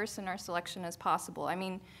diverse in our selection as possible. I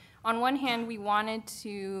mean, on one hand, we wanted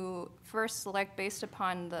to first select based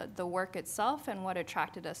upon the work itself and what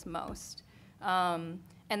attracted us most. And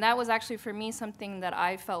that was actually, for me, something that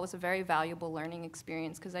I felt was a very valuable learning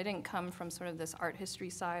experience, because I didn't come from sort of this art history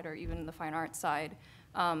side or even the fine arts side.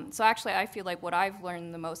 So actually, I feel like what I've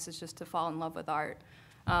learned the most is just to fall in love with art.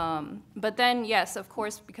 But then, yes, of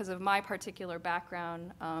course, because of my particular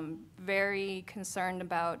background, very concerned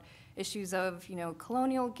about issues of,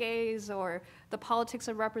 colonial gaze or the politics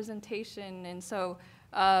of representation. And so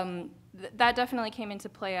that definitely came into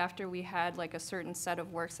play after we had like a certain set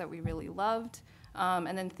of works that we really loved.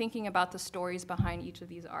 And then thinking about the stories behind each of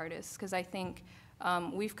these artists, because I think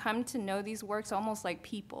we've come to know these works almost like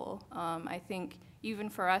people. I think even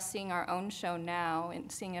for us seeing our own show now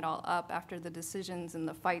and seeing it all up after the decisions and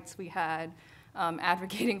the fights we had,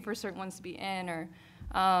 advocating for certain ones to be in, or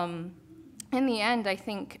in the end, I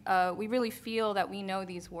think we really feel that we know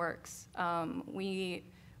these works. We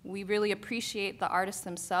really appreciate the artists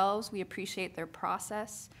themselves. We appreciate their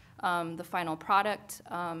process, the final product.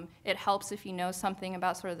 It helps if you know something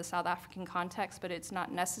about sort of the South African context, but it's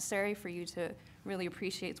not necessary for you to really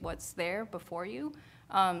appreciate what's there before you.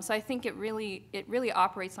 So I think it really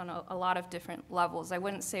operates on a lot of different levels. I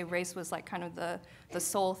wouldn't say race was like kind of the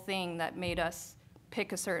sole thing that made us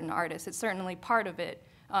pick a certain artist. It's certainly part of it,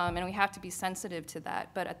 and we have to be sensitive to that.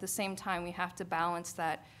 But at the same time, we have to balance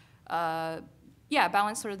that,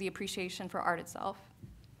 balance sort of the appreciation for art itself.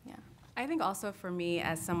 Yeah. I think also for me,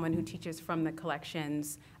 as someone who teaches from the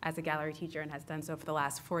collections as a gallery teacher and has done so for the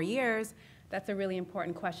last 4 years, that's a really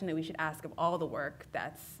important question that we should ask of all the work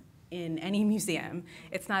that's in any museum.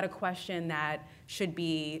 It's not a question that should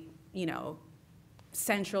be,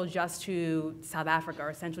 central just to South Africa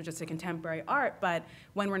or central just to contemporary art, but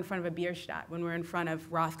when we're in front of a Bierstadt, when we're in front of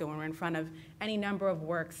Rothko, when we're in front of any number of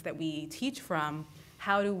works that we teach from,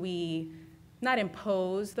 how do we not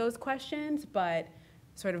impose those questions, but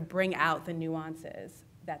sort of bring out the nuances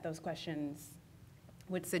that those questions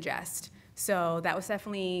would suggest? So that was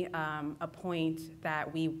definitely a point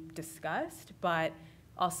that we discussed, but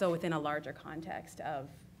also within a larger context of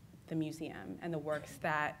the museum and the works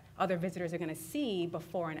that other visitors are going to see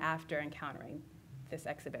before and after encountering this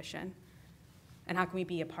exhibition. And how can we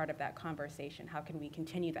be a part of that conversation? How can we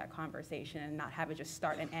continue that conversation and not have it just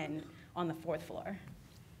start and end on the 4th floor?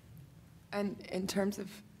 And in terms of,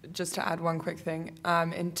 just to add one quick thing,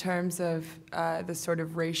 in terms of the sort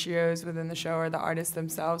of ratios within the show or the artists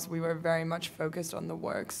themselves, we were very much focused on the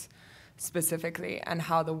works specifically and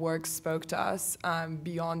how the works spoke to us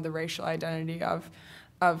beyond the racial identity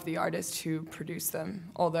of the artist who produced them,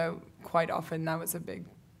 although quite often that was a big,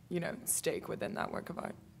 stake within that work of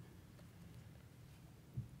art.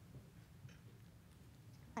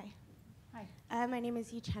 Hi. My name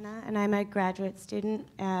is Uchenna, and I'm a graduate student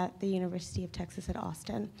at the University of Texas at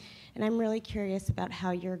Austin. And I'm really curious about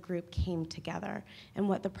how your group came together and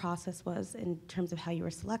what the process was in terms of how you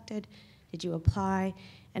were selected. Did you apply?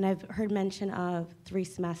 And I've heard mention of 3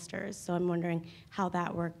 semesters, so I'm wondering how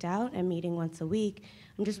that worked out and meeting once a week.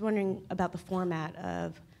 I'm just wondering about the format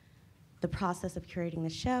of the process of curating the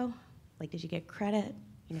show. Like, did you get credit?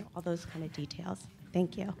 All those kind of details.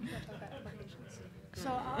 Thank you. So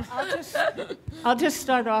I'll just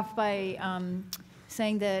start off by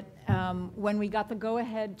saying that when we got the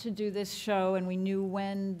go-ahead to do this show and we knew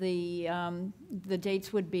when the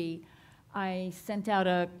dates would be, I sent out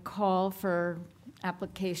a call for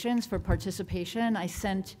applications for participation. I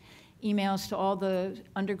sent emails to all the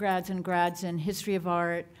undergrads and grads in History of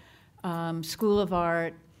Art, School of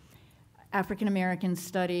Art, African American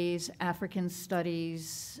Studies, African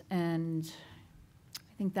Studies, and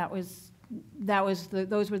I think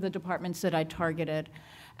those were the departments that I targeted,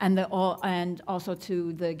 and also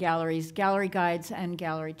to the galleries, gallery guides, and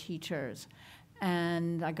gallery teachers.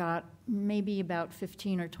 And I got maybe about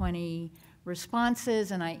 15 or 20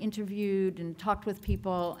 responses, and I interviewed and talked with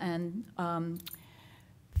people, and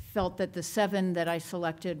felt that the 7 that I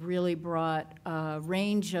selected really brought a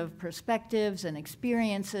range of perspectives and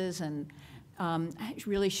experiences, and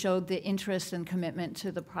really showed the interest and commitment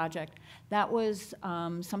to the project. That was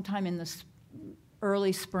sometime in the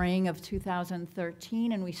early spring of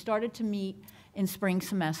 2013, and we started to meet in spring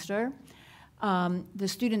semester. The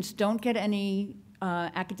students don't get any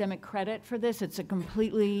academic credit for this. It's a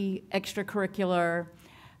completely extracurricular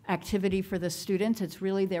activity for the students. It's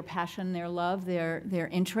really their passion, their love, their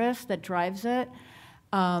interest that drives it.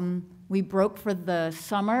 We broke for the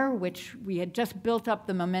summer, which we had just built up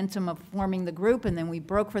the momentum of forming the group, and then we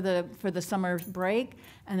broke for the summer break,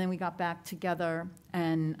 and then we got back together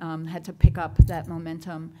and had to pick up that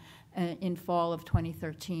momentum in fall of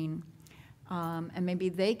 2013. And maybe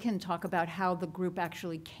they can talk about how the group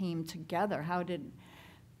actually came together. How did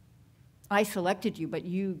I selected you, but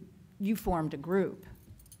you formed a group?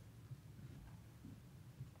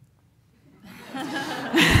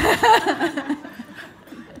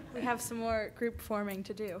 have some more group forming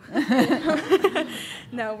to do.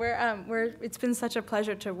 No, it's been such a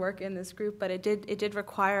pleasure to work in this group, but it did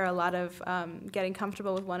require a lot of getting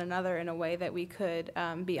comfortable with one another in a way that we could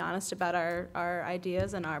be honest about our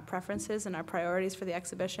ideas and our preferences and our priorities for the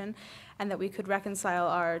exhibition, and that we could reconcile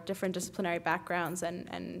our different disciplinary backgrounds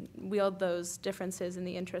and wield those differences in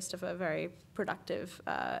the interest of a very productive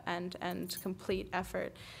and complete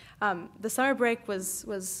effort. The summer break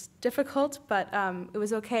was difficult, but it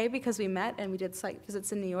was okay because we met and we did site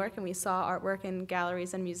visits in New York and we saw artwork in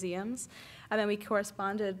galleries and museums. And then we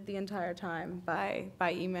corresponded the entire time by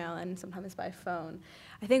email and sometimes by phone.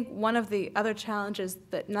 I think one of the other challenges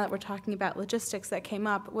that, now that we're talking about logistics, that came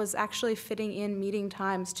up was actually fitting in meeting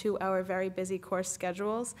times to our very busy course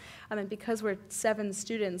schedules. I mean, because we're 7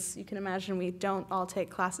 students, you can imagine we don't all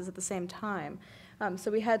take classes at the same time.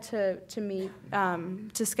 So we had to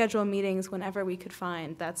schedule meetings whenever we could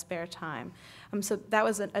find that spare time. So that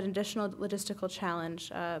was an additional logistical challenge,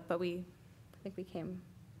 but I think we came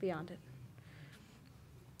beyond it.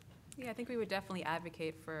 Yeah, I think we would definitely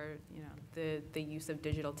advocate for the use of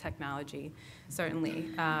digital technology.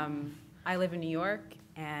 Certainly, I live in New York,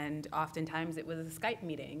 and oftentimes it was a Skype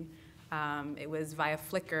meeting. It was via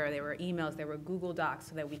Flickr. There were emails. There were Google Docs,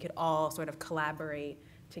 so that we could all sort of collaborate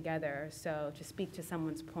together. So to speak to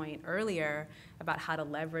someone's point earlier about how to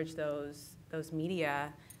leverage those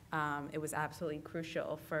media, it was absolutely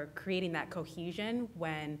crucial for creating that cohesion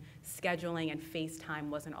when scheduling and FaceTime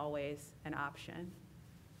wasn't always an option.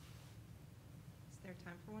 Is there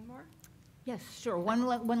time for one more? Yes, sure. One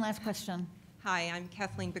last question. Hi, I'm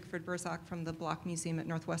Kathleen Bickford-Burzak from the Block Museum at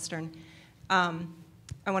Northwestern. I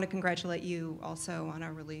want to congratulate you also on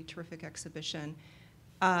a really terrific exhibition.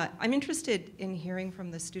 I'm interested in hearing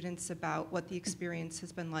from the students about what the experience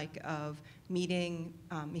has been like of meeting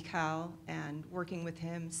Mikhail and working with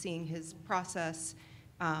him, seeing his process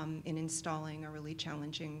in installing a really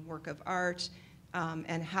challenging work of art,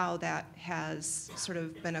 and how that has sort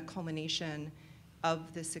of been a culmination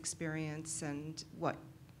of this experience, and what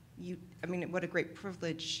a great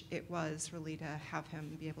privilege it was really to have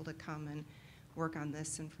him be able to come and work on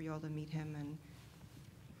this and for you all to meet him, and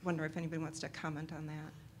wonder if anybody wants to comment on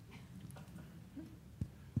that.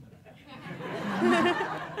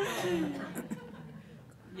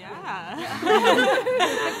 Yeah.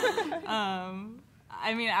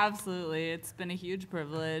 I mean, absolutely. It's been a huge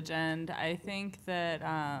privilege, and I think that,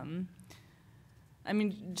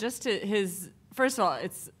 first of all,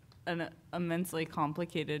 it's an immensely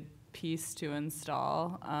complicated piece to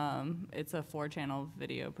install. It's a 4-channel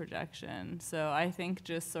video projection. So I think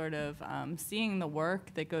just sort of seeing the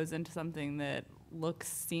work that goes into something that looks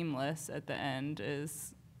seamless at the end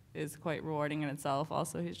is quite rewarding in itself.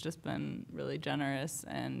 Also, he's just been really generous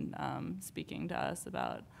and speaking to us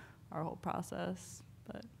about our whole process.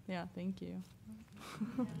 But yeah, thank you.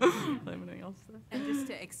 Anything else? And just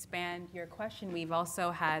to expand your question, we've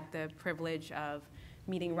also had the privilege of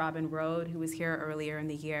meeting Robin Rode, who was here earlier in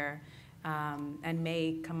the year, and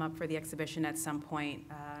may come up for the exhibition at some point.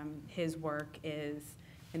 His work is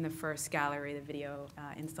in the first gallery, the video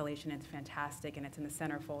installation. It's fantastic, and it's in the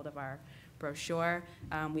centerfold of our brochure.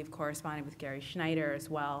 We've corresponded with Gary Schneider as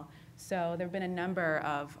well. So there have been a number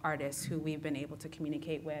of artists who we've been able to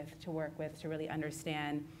communicate with, to work with, to really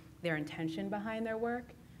understand their intention behind their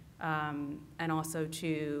work, and also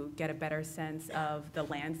to get a better sense of the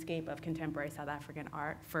landscape of contemporary South African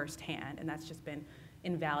art firsthand. And that's just been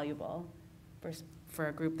invaluable for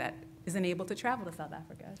a group that isn't able to travel to South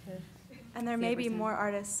Africa. And there may be more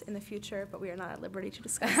artists in the future, but we are not at liberty to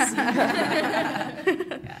discuss. Yeah.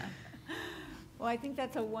 Well, I think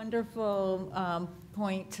that's a wonderful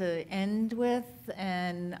point to end with,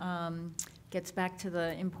 and gets back to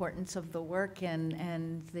the importance of the work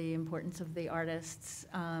and the importance of the artists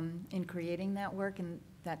in creating that work, and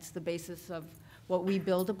that's the basis of what we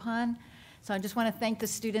build upon. So I just want to thank the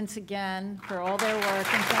students again for all their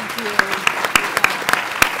work, and thank you.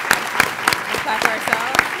 Let's clap for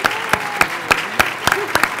ourselves.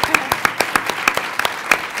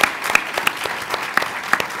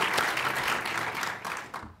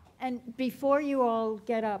 And before you all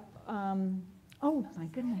get up, oh my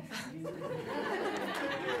goodness.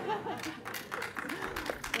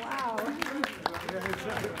 Wow.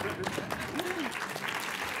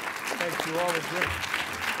 Thank you all again.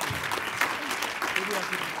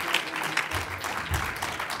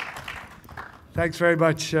 Thanks very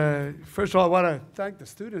much. First of all, I want to thank the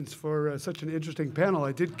students for such an interesting panel.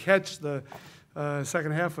 I did catch the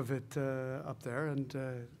second half of it up there, and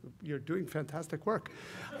you're doing fantastic work.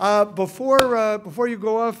 Before you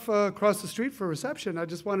go off across the street for reception, I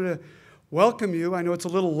just wanted to welcome you. I know it's a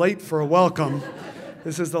little late for a welcome,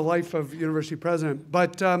 This is the life of university president.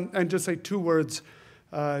 But, and just say 2 words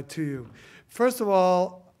to you. First of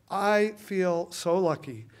all, I feel so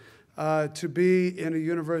lucky to be in a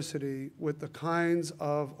university with the kinds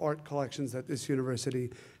of art collections that this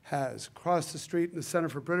university has. Across the street in the Center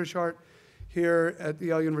for British Art, here at the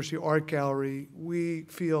Yale University Art Gallery, we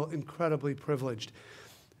feel incredibly privileged.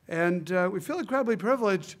 And we feel incredibly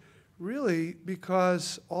privileged really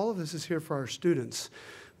because all of this is here for our students.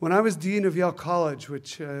 When I was dean of Yale College,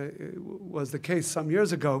 which was the case some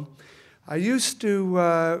years ago, I used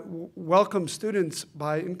to welcome students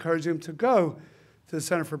by encouraging them to go to the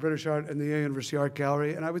Center for British Art and the Yale University Art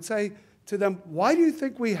Gallery, and I would say to them, why do you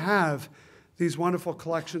think we have these wonderful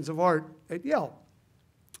collections of art at Yale?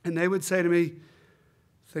 And they would say to me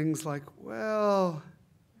things like, well,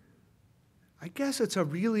 I guess it's a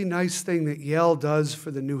really nice thing that Yale does for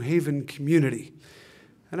the New Haven community.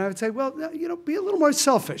 And I would say, well, you know, be a little more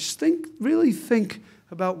selfish. Really think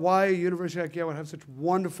about why a university like Yale would have such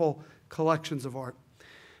wonderful collections of art.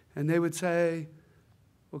 And they would say,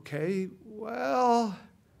 okay, well,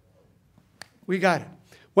 we got it.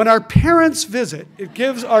 When our parents visit, it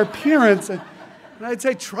gives our parents, and I'd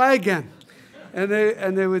say, try again. And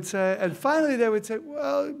they would say, and finally they would say,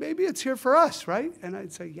 well, maybe it's here for us, right? And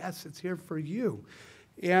I'd say, yes, it's here for you.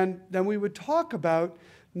 And then we would talk about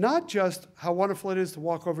not just how wonderful it is to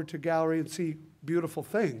walk over to a gallery and see beautiful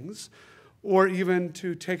things, or even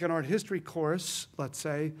to take an art history course, let's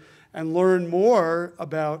say, and learn more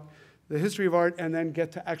about the history of art and then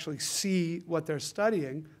get to actually see what they're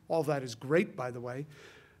studying. All of that is great, by the way.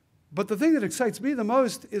 But the thing that excites me the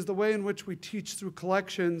most is the way in which we teach through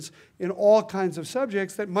collections in all kinds of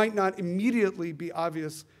subjects that might not immediately be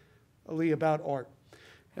obviously about art.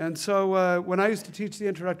 And so when I used to teach the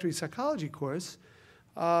introductory psychology course,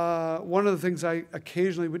 one of the things I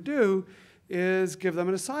occasionally would do is give them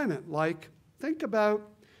an assignment, like think about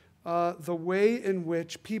the way in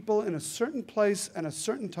which people in a certain place and a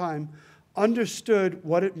certain time understood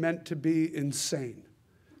what it meant to be insane.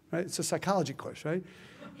 Right? It's a psychology course, right?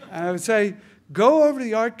 And I would say, go over to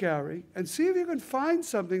the art gallery and see if you can find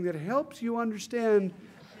something that helps you understand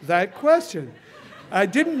that question. I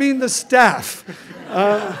didn't mean the staff.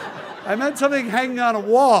 I meant something hanging on a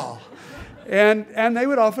wall. And they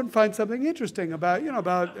would often find something interesting about, you know,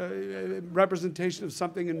 about representation of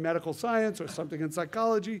something in medical science or something in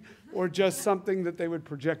psychology or just something that they would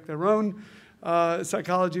project their own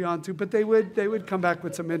psychology onto. But they would come back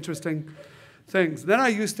with some interesting things. Then I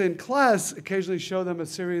used to, in class, occasionally show them a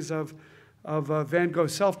series of Van Gogh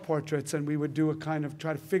self-portraits, and we would do a kind of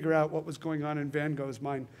try to figure out what was going on in Van Gogh's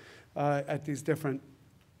mind at these different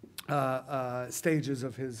stages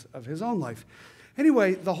of his own life.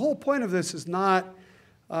 Anyway, the whole point of this is not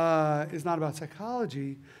about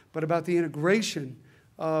psychology, but about the integration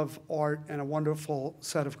of art and a wonderful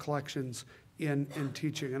set of collections in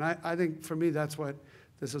teaching. And I think, for me, that's what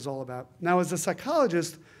this is all about. Now, as a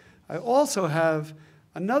psychologist, I also have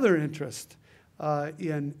another interest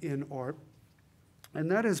in art, and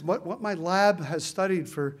that is what my lab has studied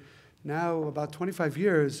for now about 25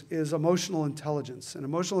 years is emotional intelligence. And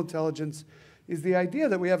emotional intelligence is the idea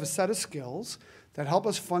that we have a set of skills that help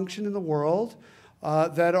us function in the world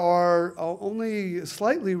that are only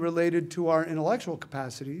slightly related to our intellectual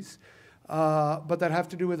capacities, but that have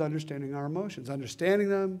to do with understanding our emotions, understanding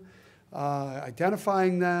them,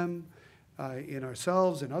 identifying them, in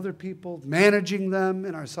ourselves and other people, managing them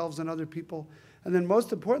in ourselves and other people, and then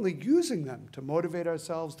most importantly, using them to motivate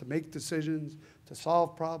ourselves, to make decisions, to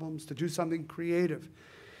solve problems, to do something creative.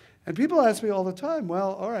 And people ask me all the time,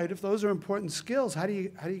 well, all right, if those are important skills, how do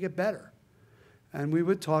you get better? And we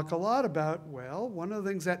would talk a lot about, well, one of the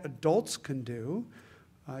things that adults can do,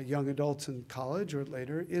 young adults in college or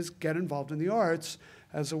later, is get involved in the arts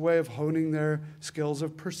as a way of honing their skills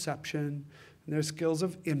of perception, and their skills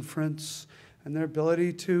of inference, and their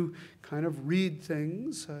ability to kind of read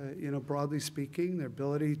things, broadly speaking, their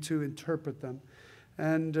ability to interpret them.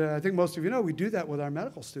 And I think most of you know we do that with our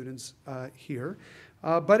medical students here.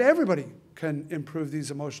 But everybody can improve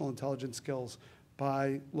these emotional intelligence skills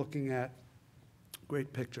by looking at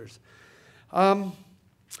great pictures.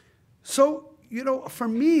 So, for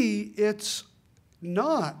me, it's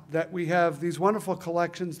not that we have these wonderful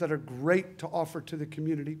collections that are great to offer to the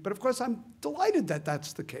community, but of course I'm delighted that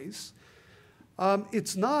that's the case.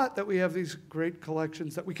 It's not that we have these great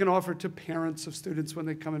collections that we can offer to parents of students when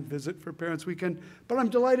they come and visit for Parents Weekend, but I'm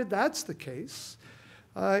delighted that's the case.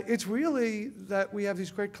 It's really that we have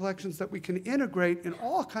these great collections that we can integrate in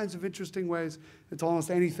all kinds of interesting ways into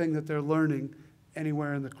almost anything that they're learning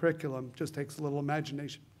anywhere in the curriculum. Just takes a little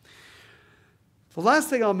imagination. The last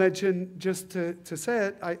thing I'll mention, just to say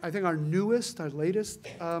it, I think our latest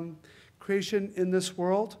creation in this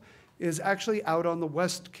world is actually out on the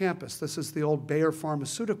West Campus. This is the old Bayer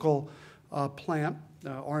Pharmaceutical plant,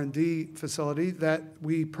 R&D facility that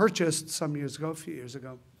we purchased some years ago, a few years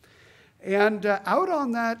ago. And out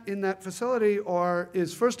on in that facility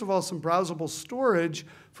is first of all some browsable storage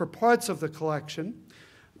for parts of the collection,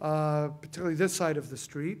 particularly this side of the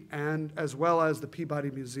street, and as well as the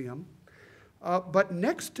Peabody Museum. But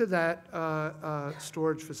next to that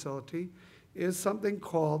storage facility is something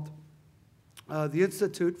called the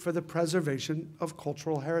Institute for the Preservation of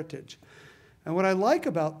Cultural Heritage. And what I like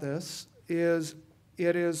about this is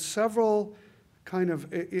it is several kind of,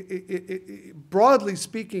 broadly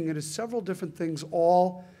speaking, it is several different things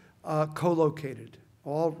all co-located,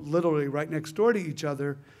 all literally right next door to each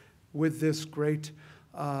other with this great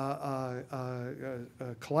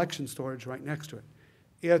collection storage right next to it.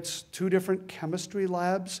 It's 2 different chemistry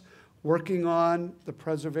labs working on the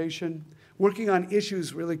preservation, working on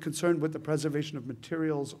issues really concerned with the preservation of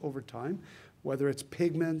materials over time, whether it's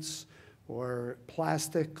pigments or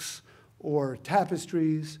plastics or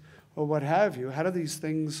tapestries or what have you. How do these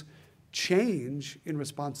things change in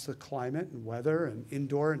response to climate and weather and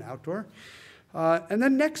indoor and outdoor? And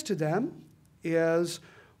then next to them is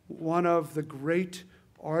one of the great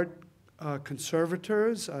art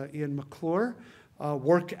conservators, Ian McClure,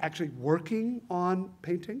 actually working on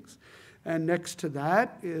paintings. And next to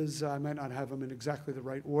that is, I might not have them in exactly the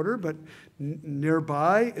right order, but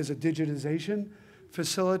nearby is a digitization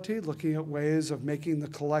facility looking at ways of making the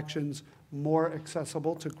collections more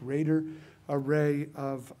accessible to greater array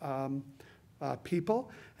of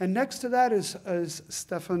people. And next to that is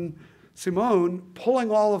Stefan Simone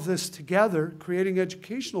pulling all of this together, creating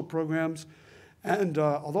educational programs. And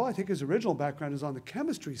although I think his original background is on the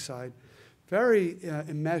chemistry side, very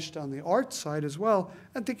enmeshed on the art side as well,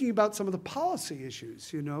 and thinking about some of the policy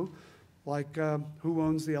issues, like who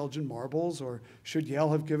owns the Elgin marbles, or should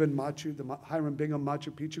Yale have given the Hiram Bingham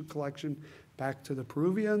Machu Picchu collection back to the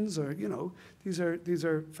Peruvians, or these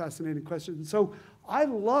are fascinating questions. So I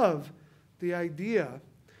love the idea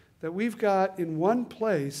that we've got in one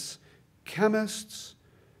place chemists,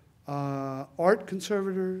 art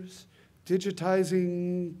conservators,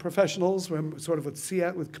 digitizing professionals, sort of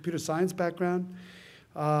with computer science background,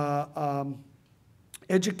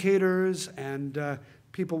 educators, and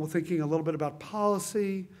people thinking a little bit about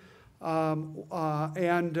policy, so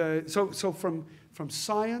from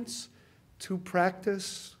science to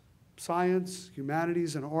practice, science,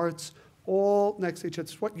 humanities, and arts, all next to each other.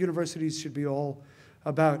 It's what universities should be all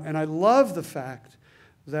about. And I love the fact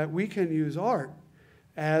that we can use art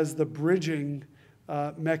as the bridging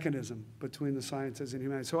mechanism between the sciences and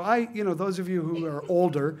humanities. So those of you who are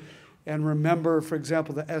older and remember, for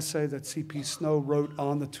example, the essay that C.P. Snow wrote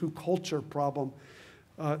on the two-culture problem,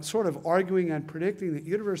 sort of arguing and predicting that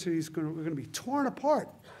universities are going to be torn apart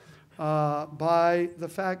by the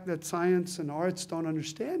fact that science and arts don't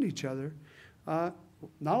understand each other. Not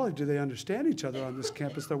only do they understand each other on this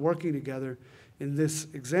campus, they're working together in this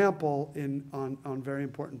example on very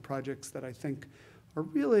important projects that I think are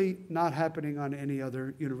really not happening on any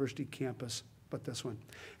other university campus but this one.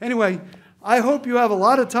 Anyway, I hope you have a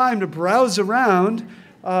lot of time to browse around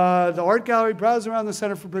the art gallery, browse around the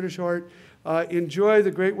Center for British Art, enjoy the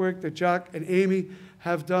great work that Jacques and Amy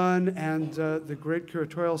have done, and the great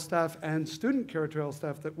curatorial staff and student curatorial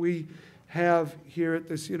staff that we have here at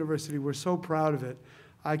this university. We're so proud of it.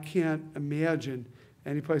 I can't imagine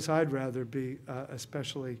any place I'd rather be,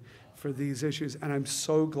 especially for these issues, and I'm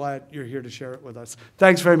so glad you're here to share it with us.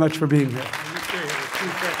 Thanks very much for being here.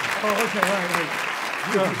 Oh, okay, all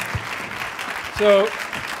right. So,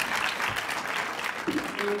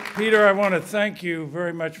 Peter, I want to thank you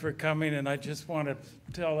very much for coming, and I just want to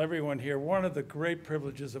tell everyone here, one of the great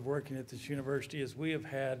privileges of working at this university is we have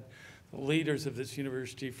had the leaders of this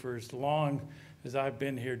university for as long as I've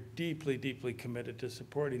been here deeply, deeply committed to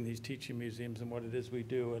supporting these teaching museums and what it is we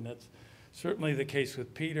do, and that's certainly the case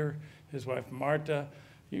with Peter, his wife Marta.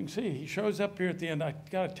 You can see he shows up here at the end. I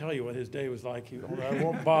got to tell you what his day was like. I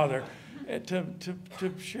won't bother to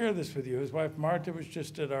share this with you. His wife Marta was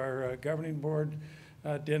just at our governing board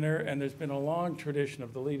dinner, and there's been a long tradition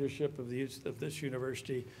of the leadership of this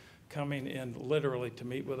university coming in literally to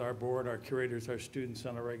meet with our board, our curators, our students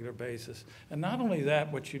on a regular basis. And not only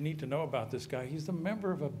that, what you need to know about this guy, he's a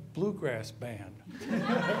member of a bluegrass band.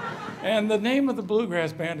 And the name of the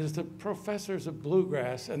bluegrass band is the Professors of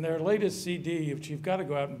Bluegrass, and their latest CD, which you've got to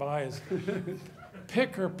go out and buy, is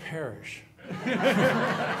Pick or Perish.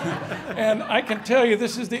 And I can tell you,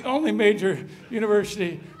 this is the only major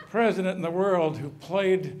university president in the world who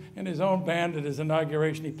played in his own band at his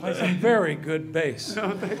inauguration. He plays some very good bass.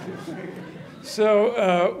 No, thank you.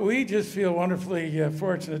 So we just feel wonderfully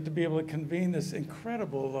fortunate to be able to convene this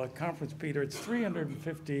incredible conference, Peter. It's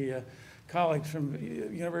 350 colleagues from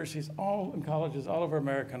universities, and colleges all over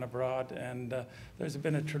America and abroad, and there's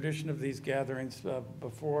been a tradition of these gatherings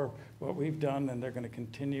before what we've done, and they're going to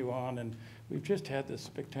continue on, and we've just had this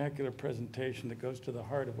spectacular presentation that goes to the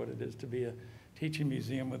heart of what it is to be a teaching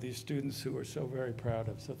museum with these students who we're so very proud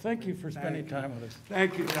of. So thank you for spending time with us.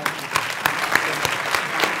 Thank you, Dr.